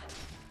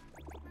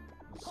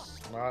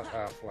 It's not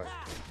Half-Life.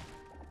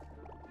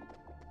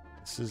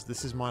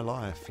 This is my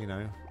life, you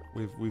know.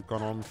 We've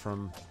gone on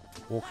from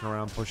walking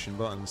around pushing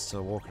buttons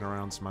to walking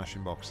around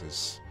smashing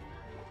boxes.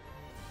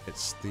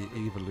 It's the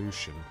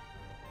evolution.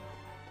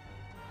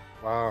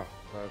 Wow,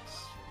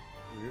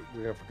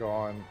 we have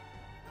gone.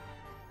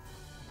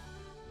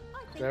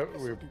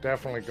 We've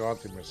definitely gone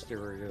to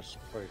mysterious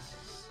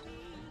places.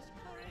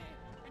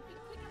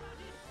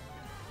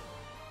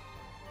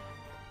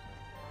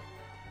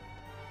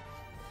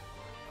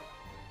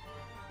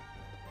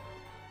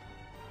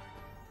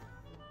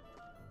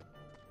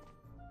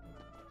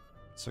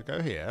 So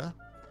go here.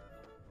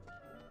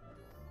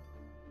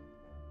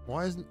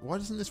 Why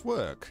doesn't this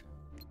work?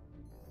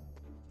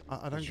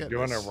 I don't get You're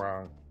doing this. it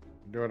wrong.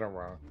 You're doing it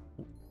wrong.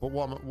 But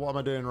what am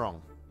I doing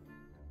wrong?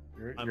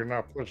 You're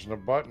not pushing the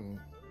button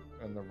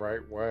in the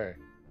right way.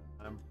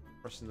 I'm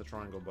pressing the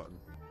triangle button.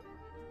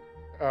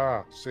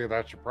 Ah, see,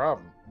 that's your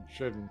problem. You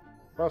shouldn't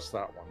press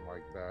that one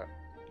like that.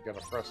 You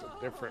gotta press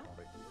it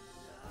differently.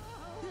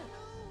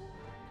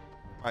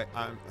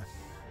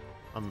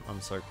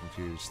 I'm so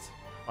confused.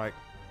 Like,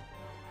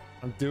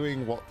 I'm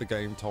doing what the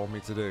game told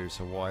me to do,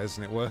 so why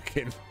isn't it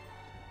working?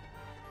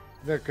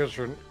 Yeah, because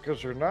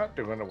you're not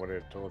doing what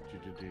it told you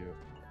to do.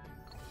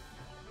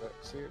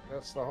 See,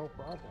 that's the whole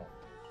problem.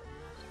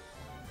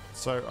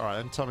 So, all right,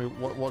 and tell me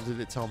what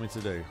did it tell me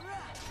to do?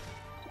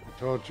 It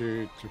told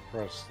you to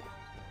press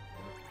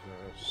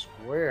the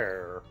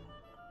square,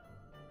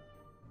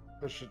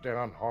 push it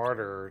down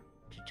harder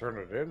to turn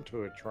it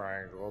into a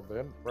triangle,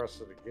 then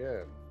press it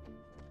again.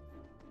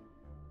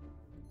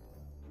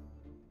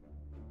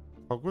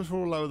 Hogwarts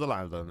will lower the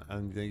lantern,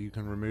 and then you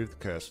can remove the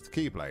curse with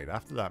the Keyblade.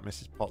 After that,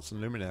 Mrs. Potts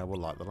and Luminaire will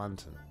light the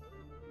lantern.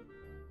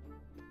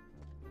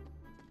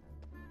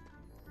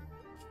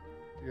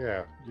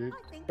 Yeah, you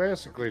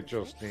basically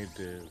just need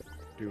to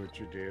do what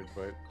you did,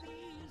 but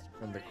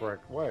in the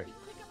correct way.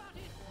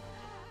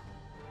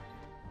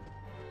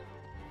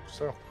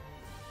 So,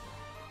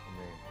 I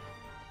mean,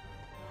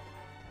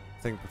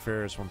 I think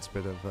Porphyrius wants a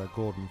bit of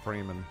Gordon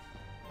Freeman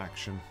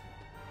action.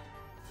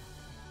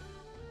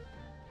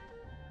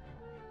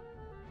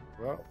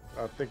 well,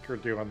 I think you're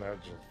doing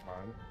that just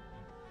fine.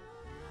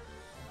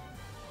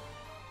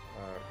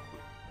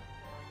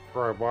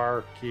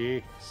 Crowbar,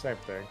 key, same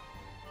thing.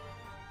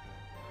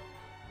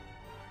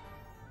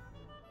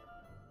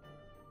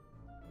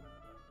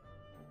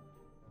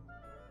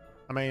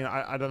 I mean,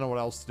 I don't know what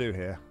else to do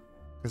here.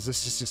 Because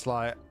this is just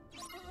like...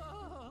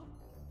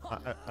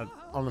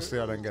 honestly,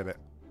 I don't get it.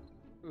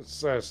 It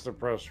says to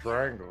press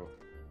triangle.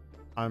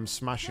 I'm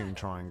smashing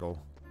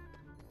triangle.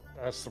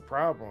 That's the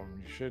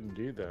problem. You shouldn't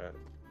do that.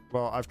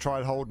 Well, I've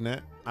tried holding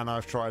it, and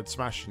I've tried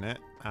smashing it,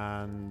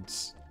 and...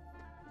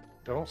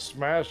 Don't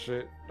smash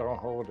it. Don't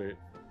hold it.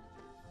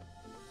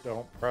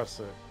 Don't press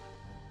it.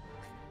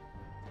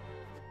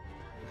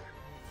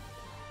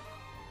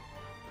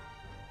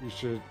 You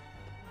should...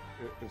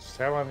 It's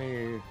telling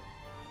you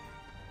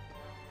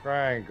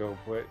triangle,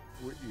 but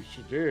what you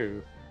should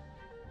do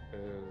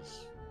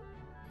is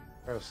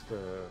press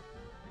the...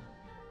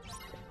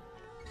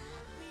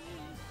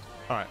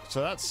 Alright,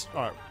 so that's...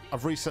 Alright,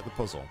 I've reset the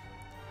puzzle.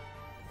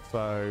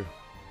 So...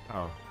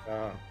 Oh.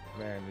 Oh,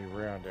 man, you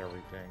ruined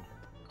everything.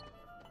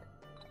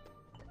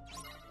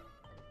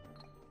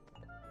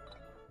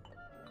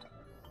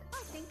 I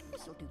think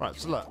this'll do. Right,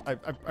 so look, I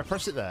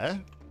press it there.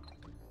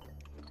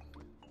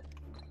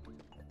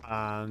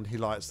 And he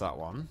lights that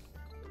one.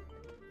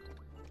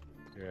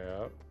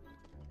 Yeah.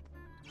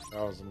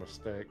 That was a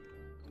mistake.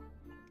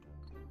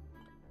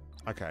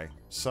 Okay,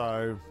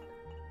 so...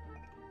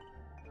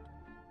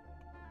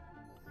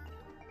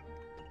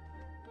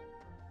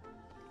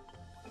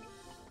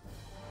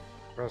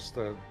 Press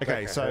the...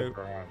 Okay, so...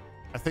 on.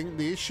 I think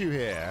the issue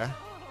here...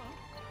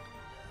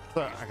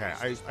 So, okay,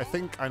 I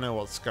think I know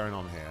what's going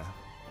on here.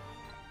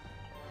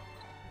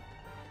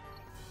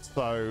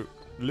 So,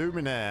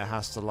 Luminaire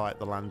has to light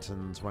the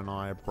lanterns when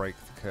I break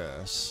the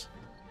curse.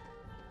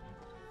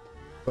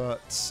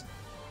 But...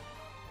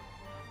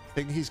 I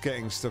think he's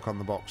getting stuck on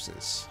the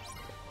boxes.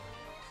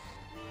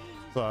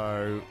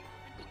 So...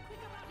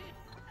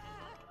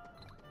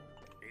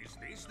 Is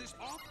this the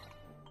spot?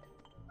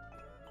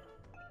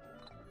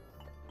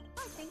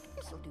 I think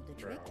this'll do the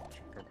trick.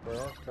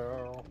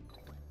 Chicka-burko.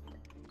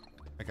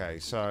 Okay,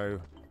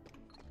 so...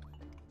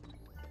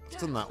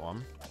 It's done that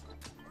one.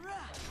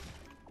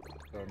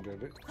 Done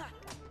did it.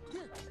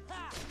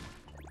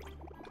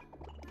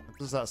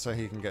 Does that so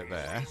he can get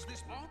there? Is this the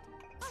spot?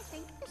 I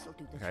think this'll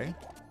do the Okay. trick.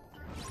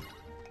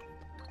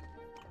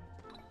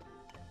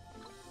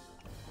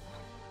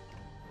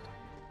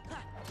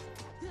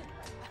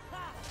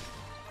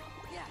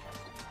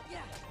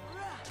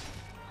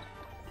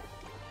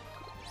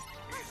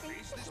 I think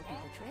this'll do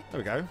the trick. There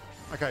we go.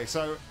 Okay,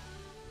 so...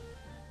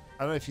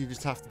 I don't know if you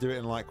just have to do it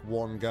in like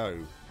one go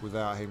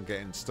without him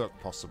getting stuck,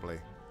 possibly.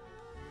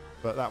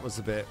 But that was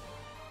a bit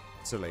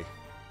silly,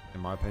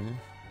 in my opinion.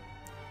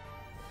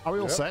 Are we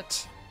all Yep.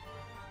 set?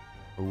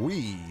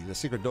 The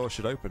secret door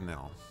should open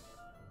now.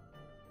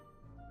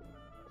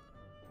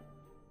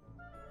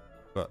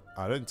 But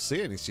I don't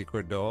see any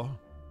secret door.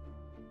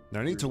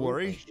 No need to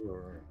worry.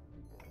 Sure.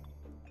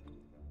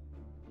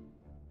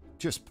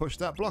 Just push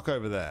that block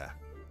over there.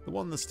 The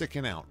one that's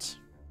sticking out.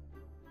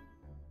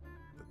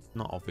 It's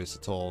not obvious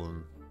at all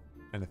and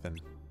anything.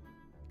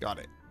 Got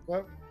it.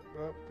 Yep,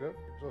 yep.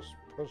 Just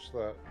push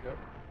that. Yep.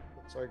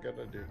 That's all I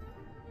gotta do.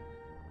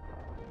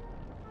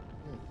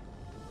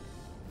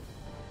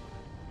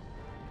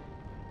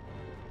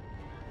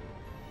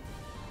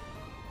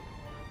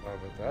 How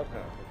did that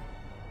happen?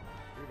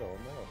 We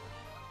don't know.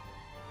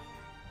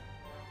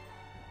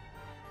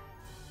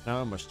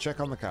 Now I must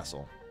check on the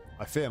castle.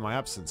 I fear my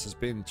absence has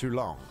been too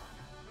long.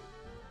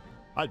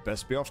 I'd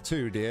best be off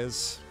too,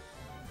 dears.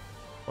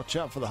 Watch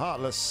out for the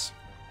Heartless.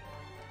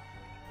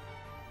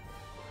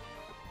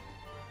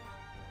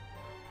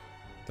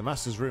 The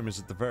Master's room is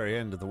at the very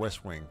end of the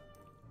West Wing.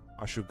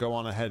 I shall go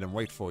on ahead and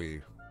wait for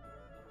you.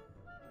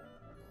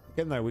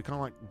 Again though, we can't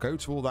like go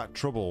to all that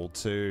trouble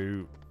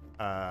to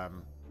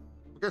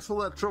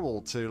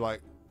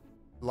like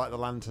light the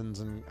lanterns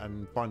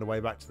and find a way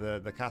back to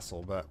the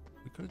castle, but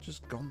we could have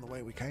just gone the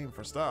way we came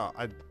for a start.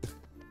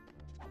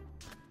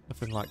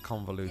 Nothing like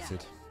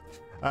convoluted.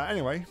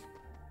 Anyway,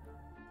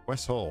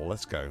 West Hall,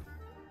 let's go.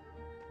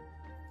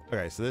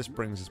 Okay, so this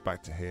brings us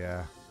back to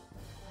here.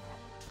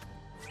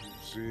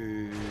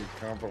 See,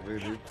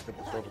 convoluted,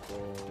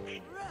 hypocritical,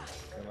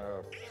 kind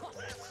of,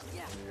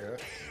 yeah, in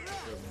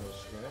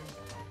this game.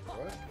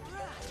 What?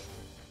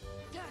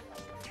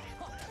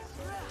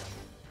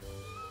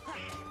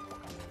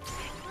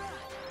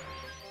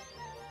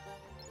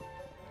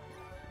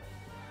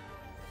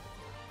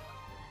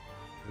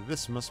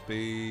 This must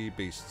be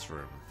Beast's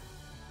room.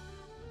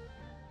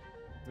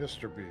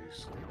 Mr.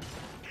 Beast.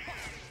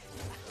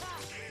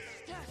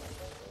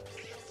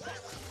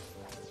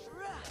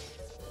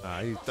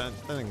 I don't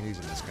think he's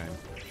in this game.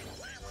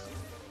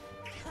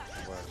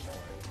 Last one.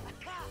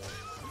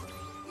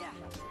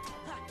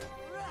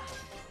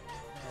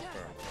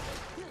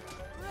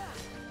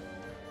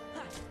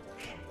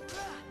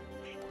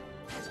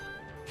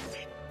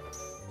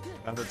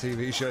 And the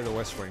TV show The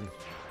West Wing.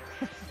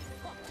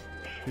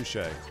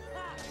 Touche.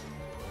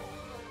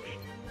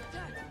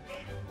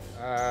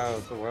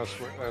 The West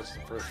Wing, that's the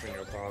first thing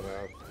I thought of.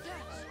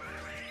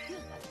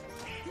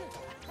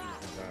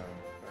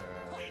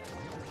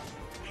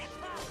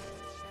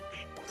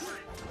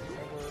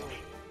 Never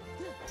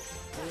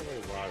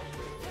really watched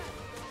it.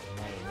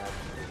 Not enough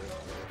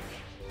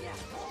to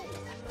get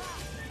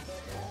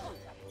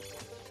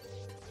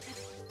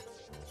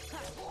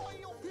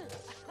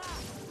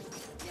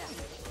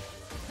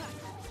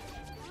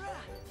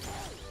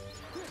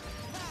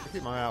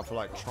Keep my eye out for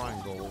like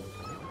triangle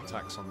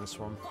attacks on this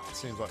one. It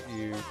seems like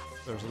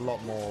there's a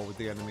lot more with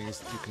the enemies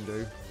that you can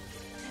do.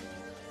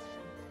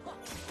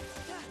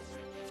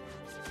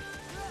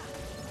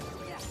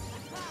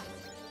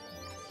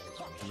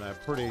 And they're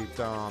pretty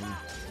darn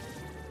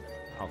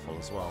powerful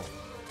as well.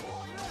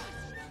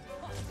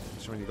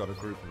 Especially when you've got a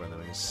group of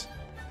enemies.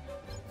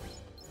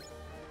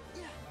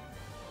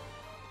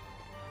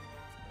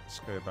 Let's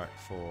go back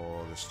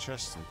for this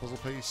chest and puzzle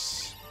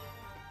piece.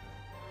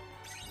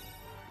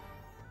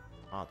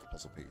 Ah, the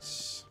puzzle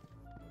piece.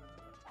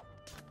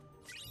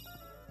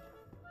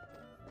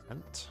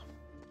 It's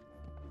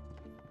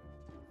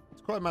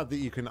quite mad that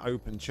you can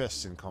open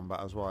chests in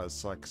combat as well.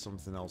 It's like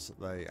something else that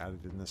they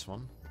added in this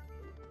one,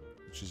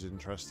 which is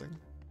interesting.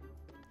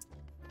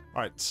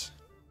 Alright.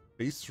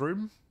 Beast's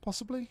room,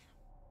 possibly?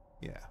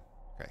 Yeah,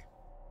 okay.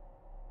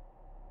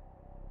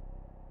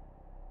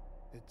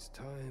 It's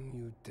time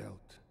you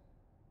dealt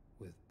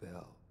with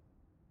Belle.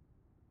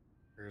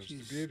 Here's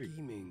She's the beauty.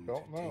 scheming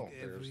Don't to know.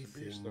 take There's the beast,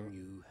 everything though.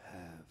 you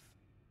have.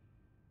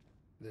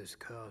 This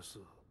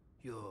castle,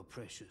 your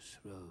precious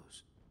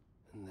Rose,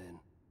 and then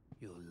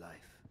your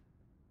life.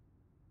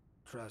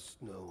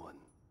 Trust no one.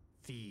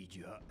 Feed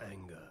your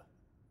anger.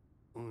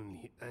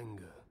 Only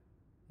anger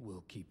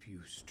will keep you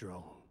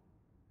strong.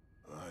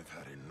 I've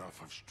had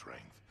enough of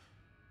strength.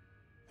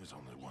 There's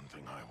only one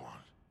thing I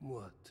want.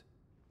 What?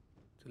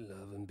 To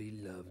love and be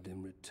loved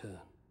in return.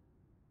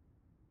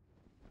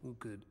 Who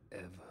could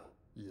ever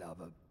love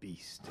a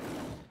beast?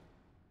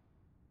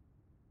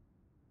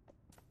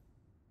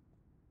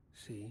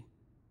 See?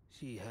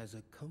 She has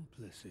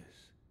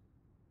accomplices.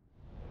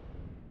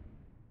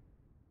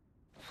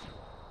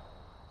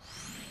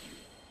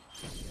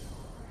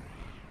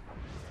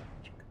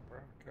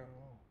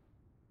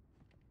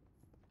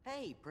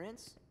 Hey,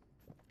 Prince.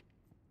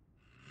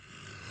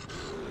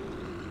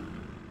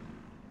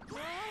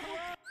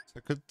 So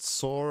could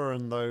Sora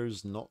and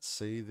those not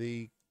see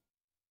the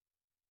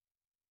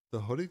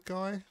hooded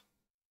guy?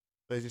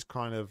 They just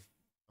kind of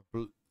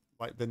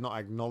like they're not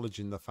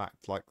acknowledging the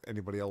fact like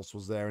anybody else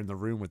was there in the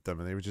room with them,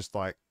 and they were just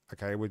like,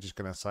 okay, we're just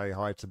gonna say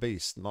hi to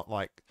Beast. Not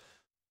like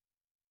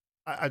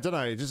I don't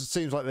know. It just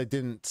seems like they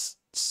didn't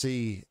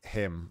see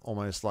him,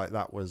 almost like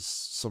that was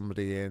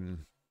somebody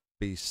in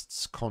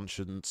Beast's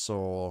conscience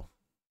or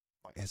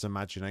like his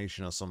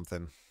imagination or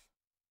something.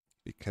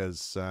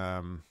 Because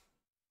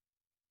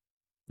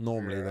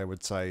normally they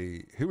would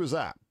say, "Who was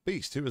that?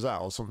 Beast? Who was that?"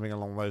 or something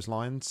along those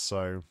lines.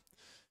 So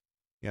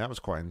yeah, that was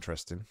quite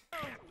interesting.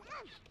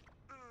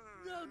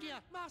 No, dear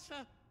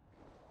master.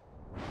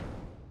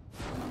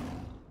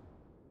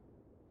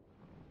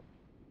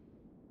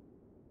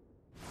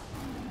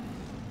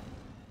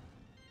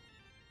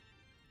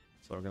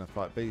 So we're going to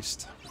fight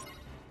Beast.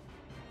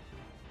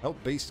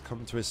 Help Beast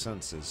come to his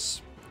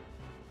senses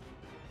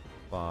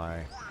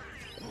by...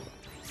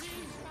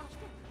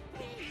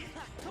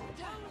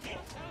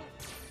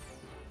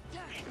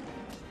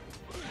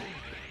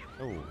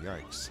 Oh,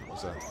 yikes. That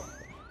was a...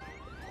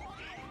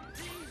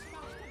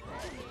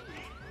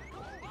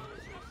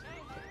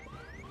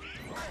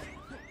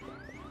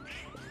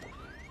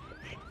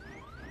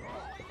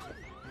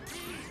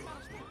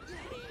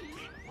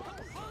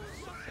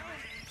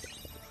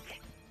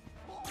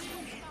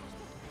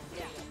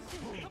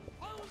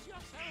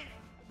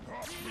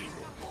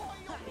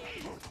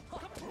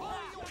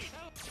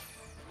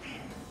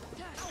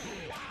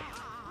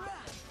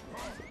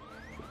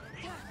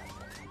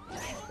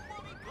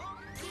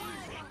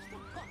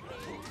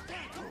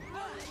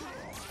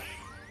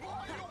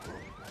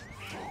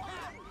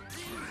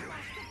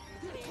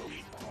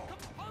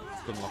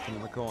 Good locking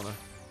in the corner.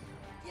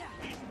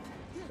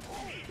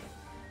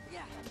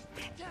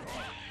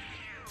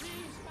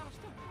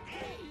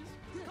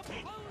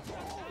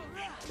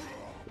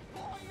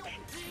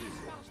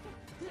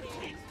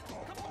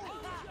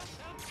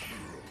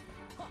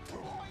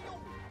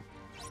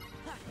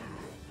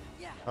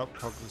 Help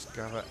Cogs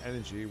gather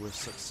energy with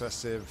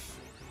successive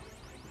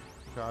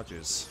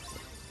charges.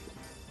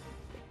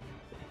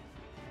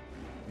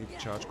 Need to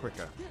charge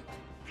quicker.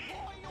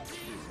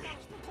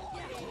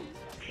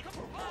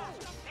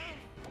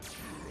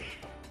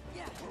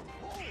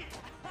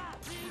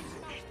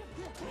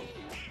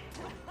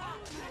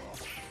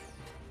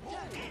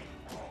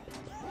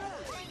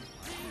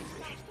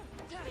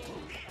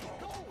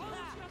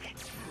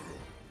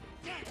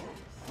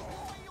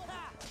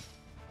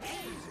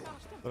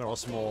 I don't know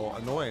what's more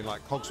annoying,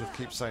 like Cogsworth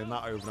keeps saying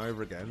that over and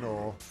over again,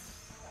 or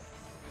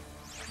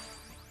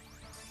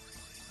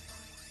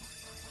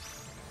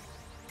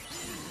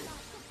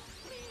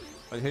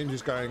like him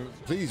just going,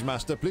 please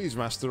master,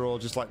 or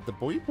just like the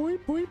boop boop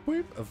boop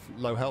boop of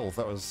low health.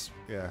 That was,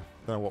 yeah,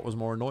 don't know what was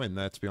more annoying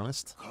there, to be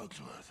honest.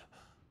 Cogsworth,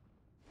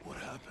 what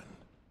happened?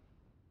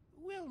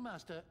 Well,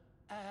 Master,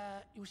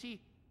 you see,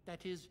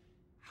 that is,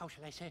 how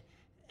shall I say,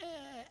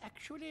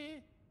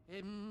 actually,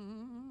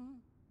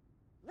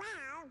 Well,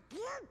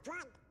 you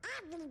put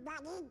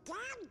everybody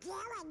down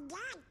there in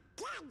that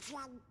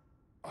dungeon.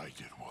 I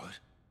did what?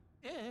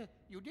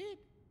 You did.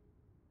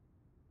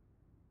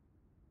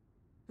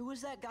 Who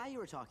was that guy you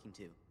were talking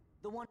to?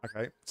 The one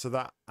Okay, so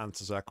that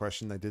answers our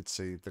question. They did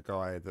see the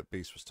guy that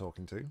Beast was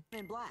talking to.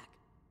 in black.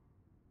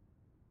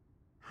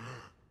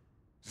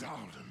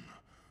 Zaldin.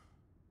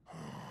 Oh,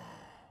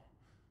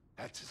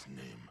 that's his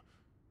name.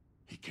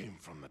 He came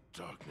from the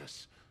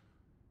darkness.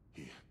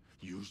 He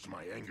used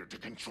my anger to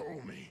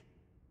control me.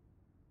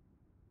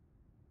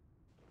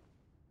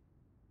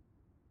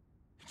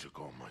 He took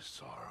all my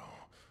sorrow,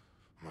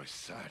 my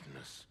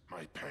sadness,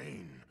 my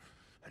pain,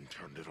 and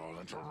turned it all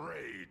into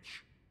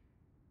rage.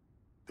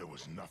 There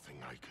was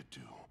nothing I could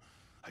do.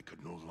 I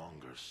could no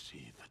longer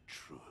see the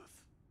truth.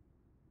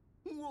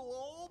 We'll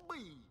all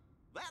be.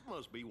 That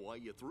must be why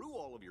you threw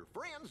all of your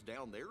friends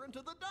down there into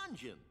the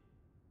dungeon.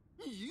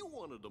 You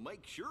wanted to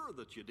make sure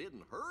that you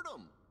didn't hurt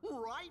them,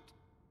 right?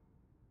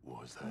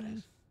 Was that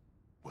it?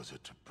 Was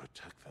it to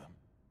protect them?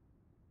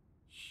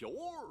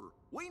 Sure.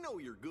 We know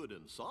you're good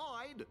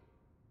inside.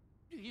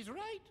 He's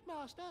right,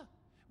 Master.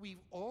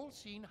 We've all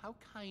seen how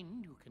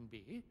kind you can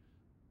be.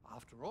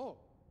 After all,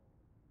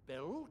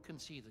 Belle can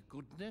see the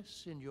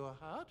goodness in your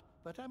heart,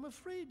 but I'm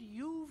afraid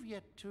you've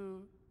yet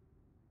to...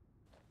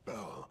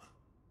 Belle.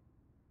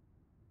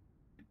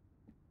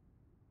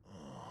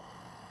 Oh,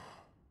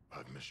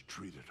 I've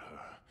mistreated her.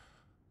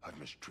 I've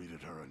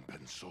mistreated her and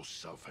been so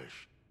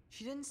selfish.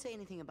 She didn't say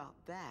anything about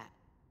that.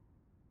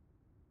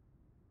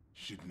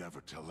 She'd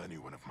never tell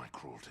anyone of my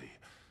cruelty.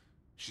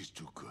 She's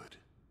too good.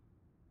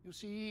 You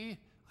see,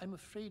 I'm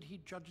afraid he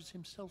judges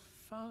himself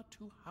far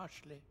too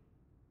harshly.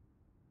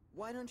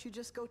 Why don't you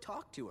just go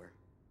talk to her?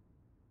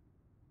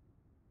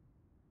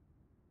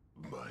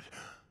 But...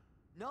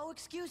 No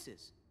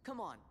excuses. Come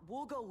on,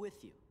 we'll go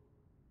with you.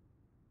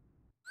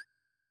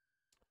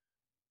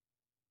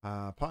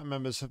 Party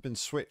members have been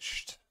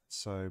switched,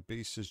 so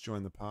Beast has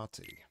joined the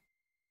party.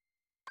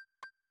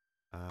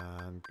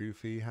 And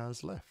Goofy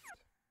has left,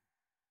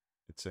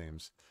 it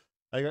seems.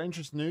 I got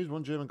interesting news.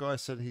 One German guy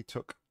said he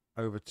took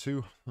over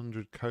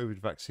 200 COVID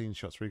vaccine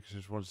shots.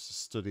 Researchers wanted to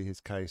study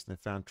his case, and they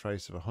found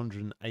trace of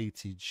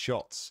 180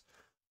 shots,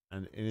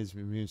 and in his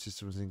immune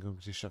system was in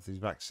competition after these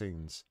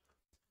vaccines.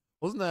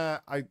 Wasn't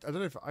there? I don't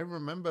know if I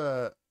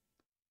remember.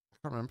 I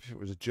can't remember if it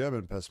was a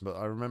German person, but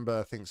I remember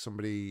I think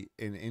somebody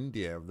in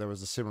India. There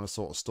was a similar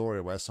sort of story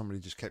where somebody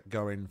just kept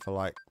going for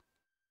like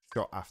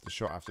shot after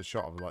shot after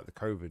shot of like the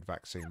COVID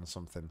vaccine or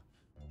something.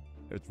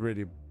 It's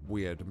really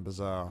weird and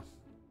bizarre.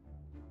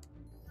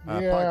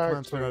 Yeah, party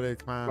command to an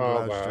command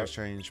allows you to that.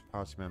 exchange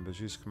party members.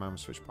 Use command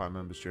to switch party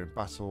members during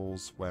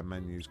battles where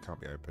menus can't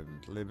be opened.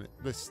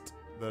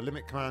 The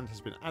limit command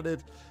has been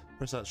added.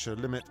 Press that to show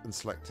limit and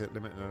select it.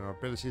 Limit on our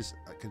abilities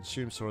that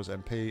consume Sora's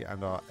MP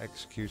and are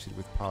executed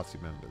with party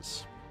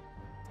members.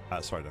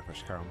 Sorry, no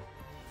question, carry on.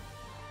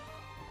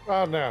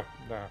 Oh, no.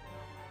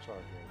 It's all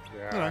good.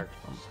 Yeah, No,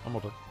 I'm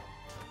all done.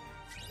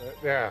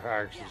 yeah, I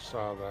actually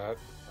saw that.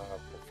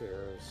 The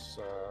fears,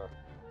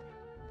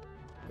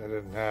 they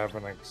didn't have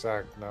an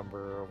exact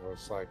number. It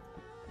was like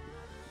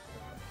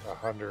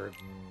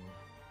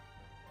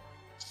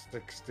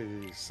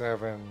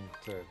 167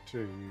 to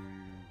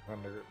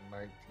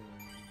 219.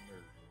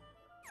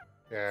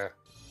 Yeah,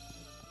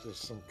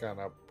 just some kind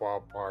of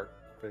ballpark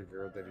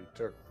figure that he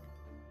took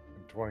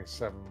in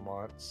 27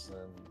 months,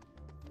 and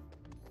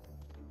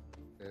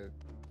it,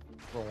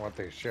 from what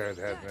they shared,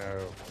 had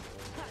no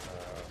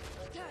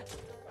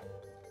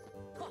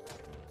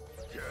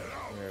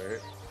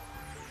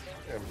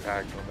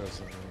impact on his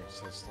immune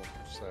system.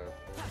 So,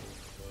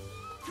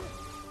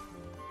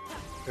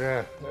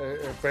 yeah,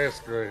 it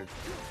basically,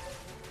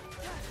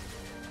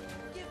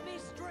 Give me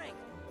strength.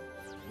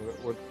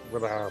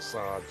 what I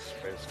saw,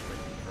 just basically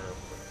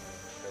confirmed what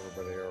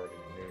everybody already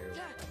knew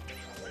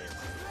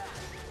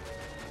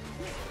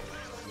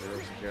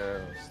years ago,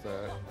 is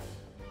that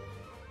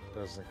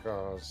doesn't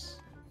cause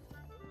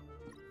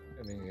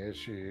any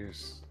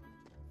issues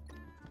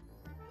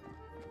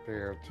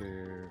compared to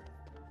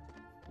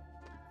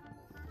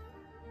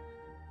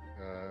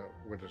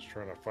what it's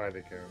trying to fight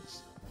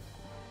against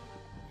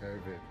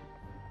COVID,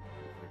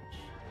 which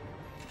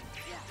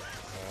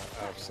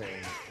I've seen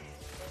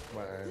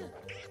my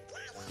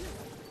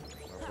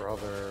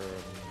brother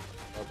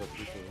and other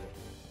people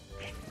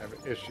have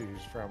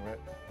issues from it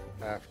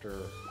after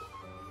the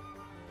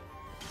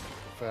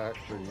fact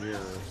for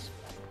years.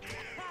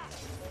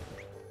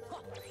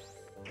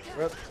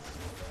 But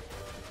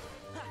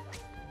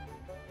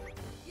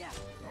yeah,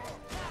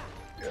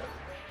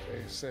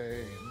 they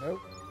say nope,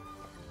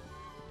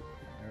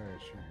 no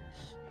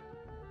issues.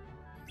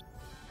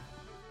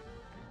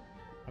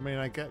 I mean,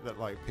 I get that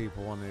like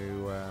people want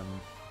to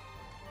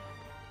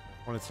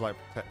wanted to like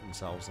protect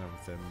themselves and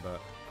everything,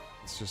 but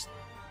it's just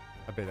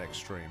a bit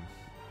extreme.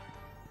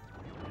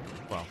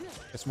 Well,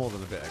 it's more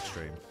than a bit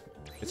extreme.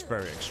 It's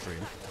very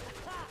extreme.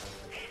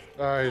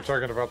 You're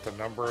talking about the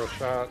number of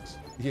shots?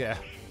 Yeah.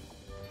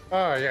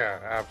 Oh yeah,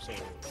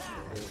 absolutely.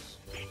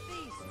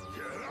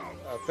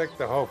 I think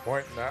the whole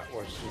point in that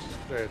was just to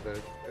say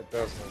that it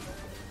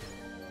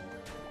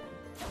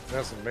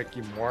doesn't make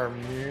you more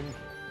immune.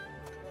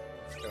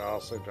 It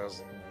also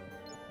doesn't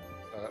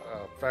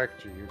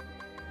affect you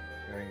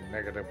in any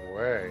negative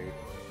way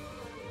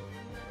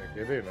by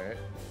getting it. And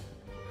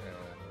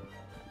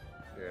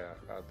yeah,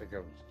 I think it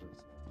was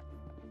just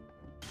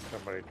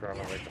somebody trying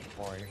to make a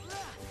point.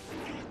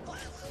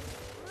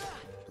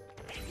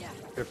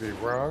 Could be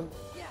wrong.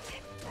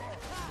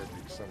 Could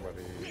be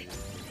somebody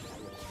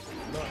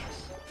nuts.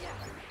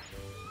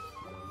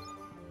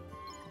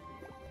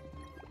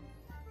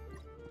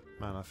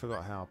 Man, I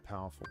forgot how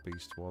powerful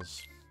Beast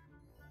was.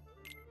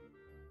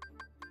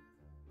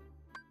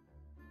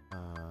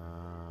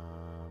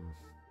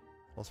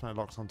 Ultimate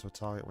locks onto a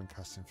target when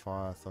casting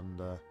fire,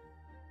 thunder,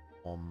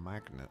 or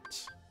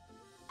magnet.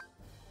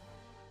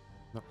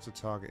 Knocks a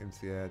target into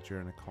the air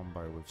during a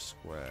combo with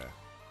square.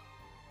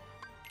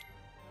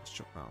 Let's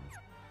chuck that on.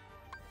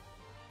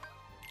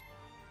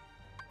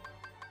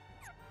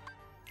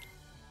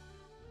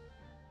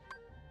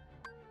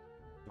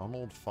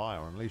 Donald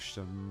Fire. Unleashed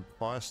a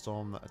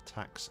firestorm that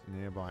attacks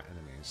nearby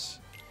enemies.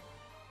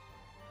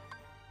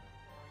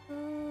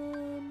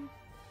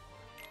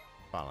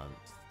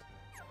 Balanced.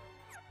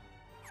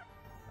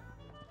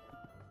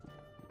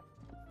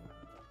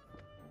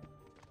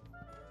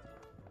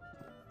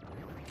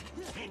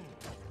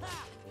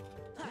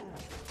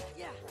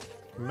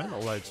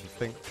 Mental though to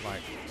think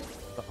like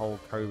the whole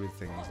COVID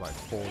thing was like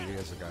 4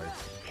 years ago.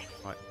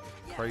 Like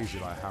crazy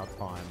like how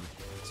time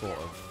sort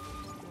of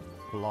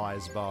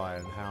flies by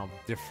and how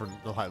different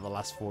like the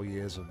last 4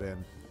 years have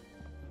been.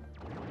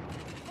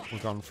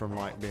 We've gone from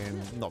like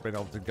not being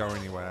able to go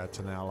anywhere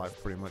to now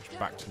like pretty much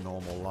back to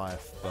normal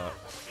life, but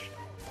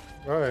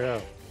oh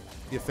yeah,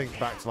 you think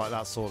back to like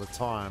that sort of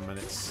time and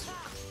it's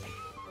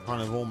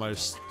kind of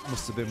almost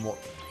must have been what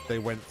they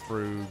went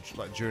through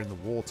like during the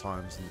war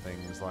times and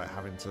things, like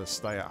having to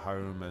stay at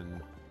home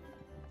and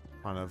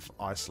kind of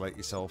isolate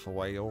yourself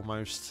away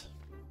almost.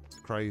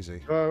 It's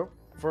crazy.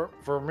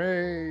 For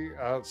me,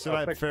 see you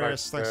later,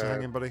 Furious. Thanks for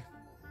hanging, buddy.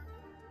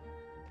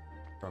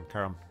 Come on,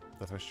 carry on,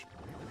 Deathwish.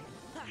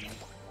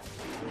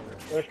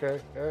 Okay,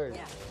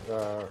 hey,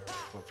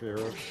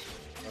 Furious,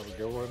 have a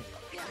good one.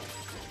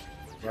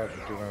 Glad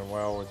you're doing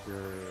well with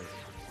your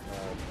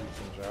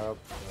decent job.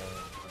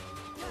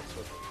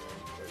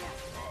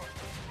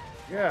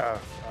 Yeah,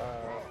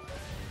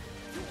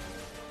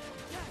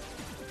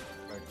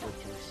 like what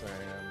you're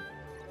saying,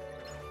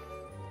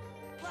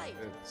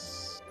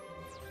 it's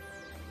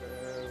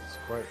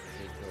quite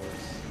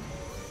ridiculous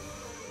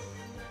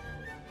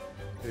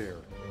here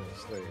in the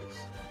States.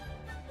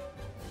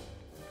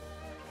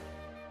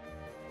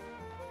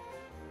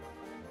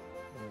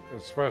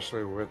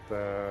 Especially with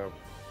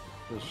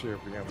this year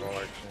being an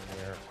election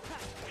year.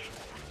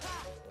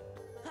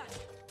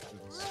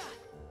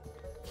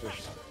 It's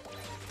just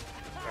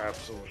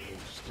absolutely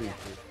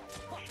stupid.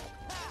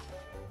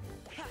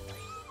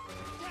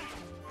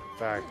 The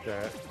fact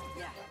that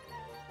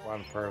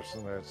one person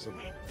that's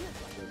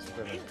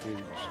been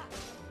impeached,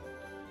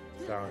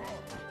 found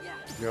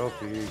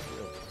guilty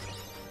of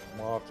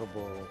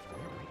multiple,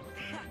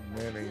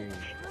 many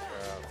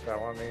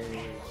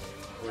felonies,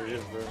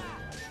 treason,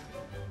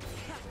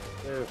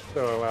 they're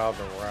still allowed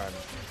to run.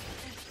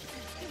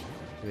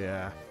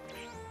 Yeah.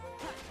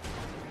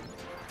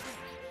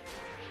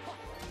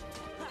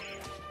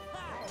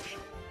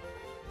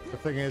 The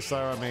thing is,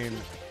 though, I mean,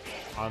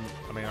 I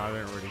don't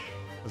really,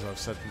 as I've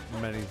said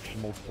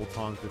multiple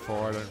times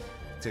before, I don't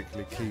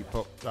particularly keep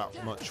up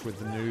that much with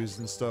the news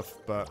and stuff,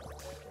 but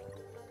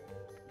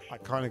I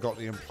kind of got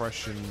the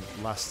impression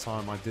last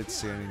time I did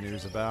see any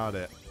news about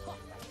it,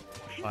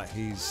 like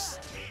he's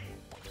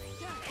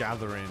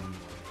gathering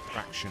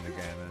traction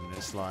again, and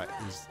it's like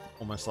he's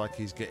almost like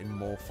he's getting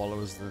more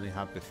followers than he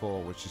had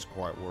before, which is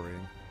quite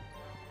worrying.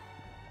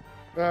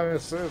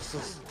 It's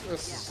the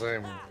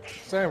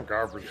same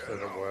garbage that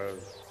it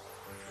was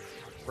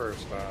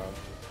first time,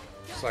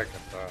 second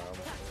time.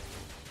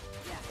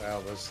 Now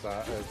this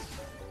time,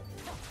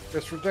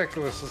 it's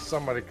ridiculous that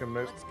somebody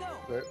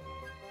that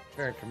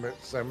can commit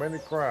so many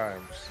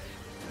crimes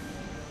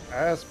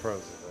as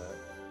president,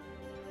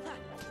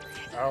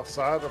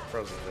 outside of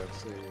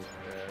presidency,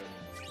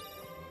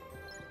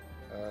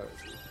 and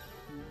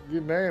you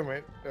name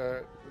it,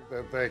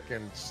 that they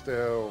can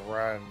still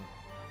run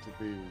to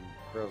be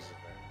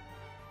president.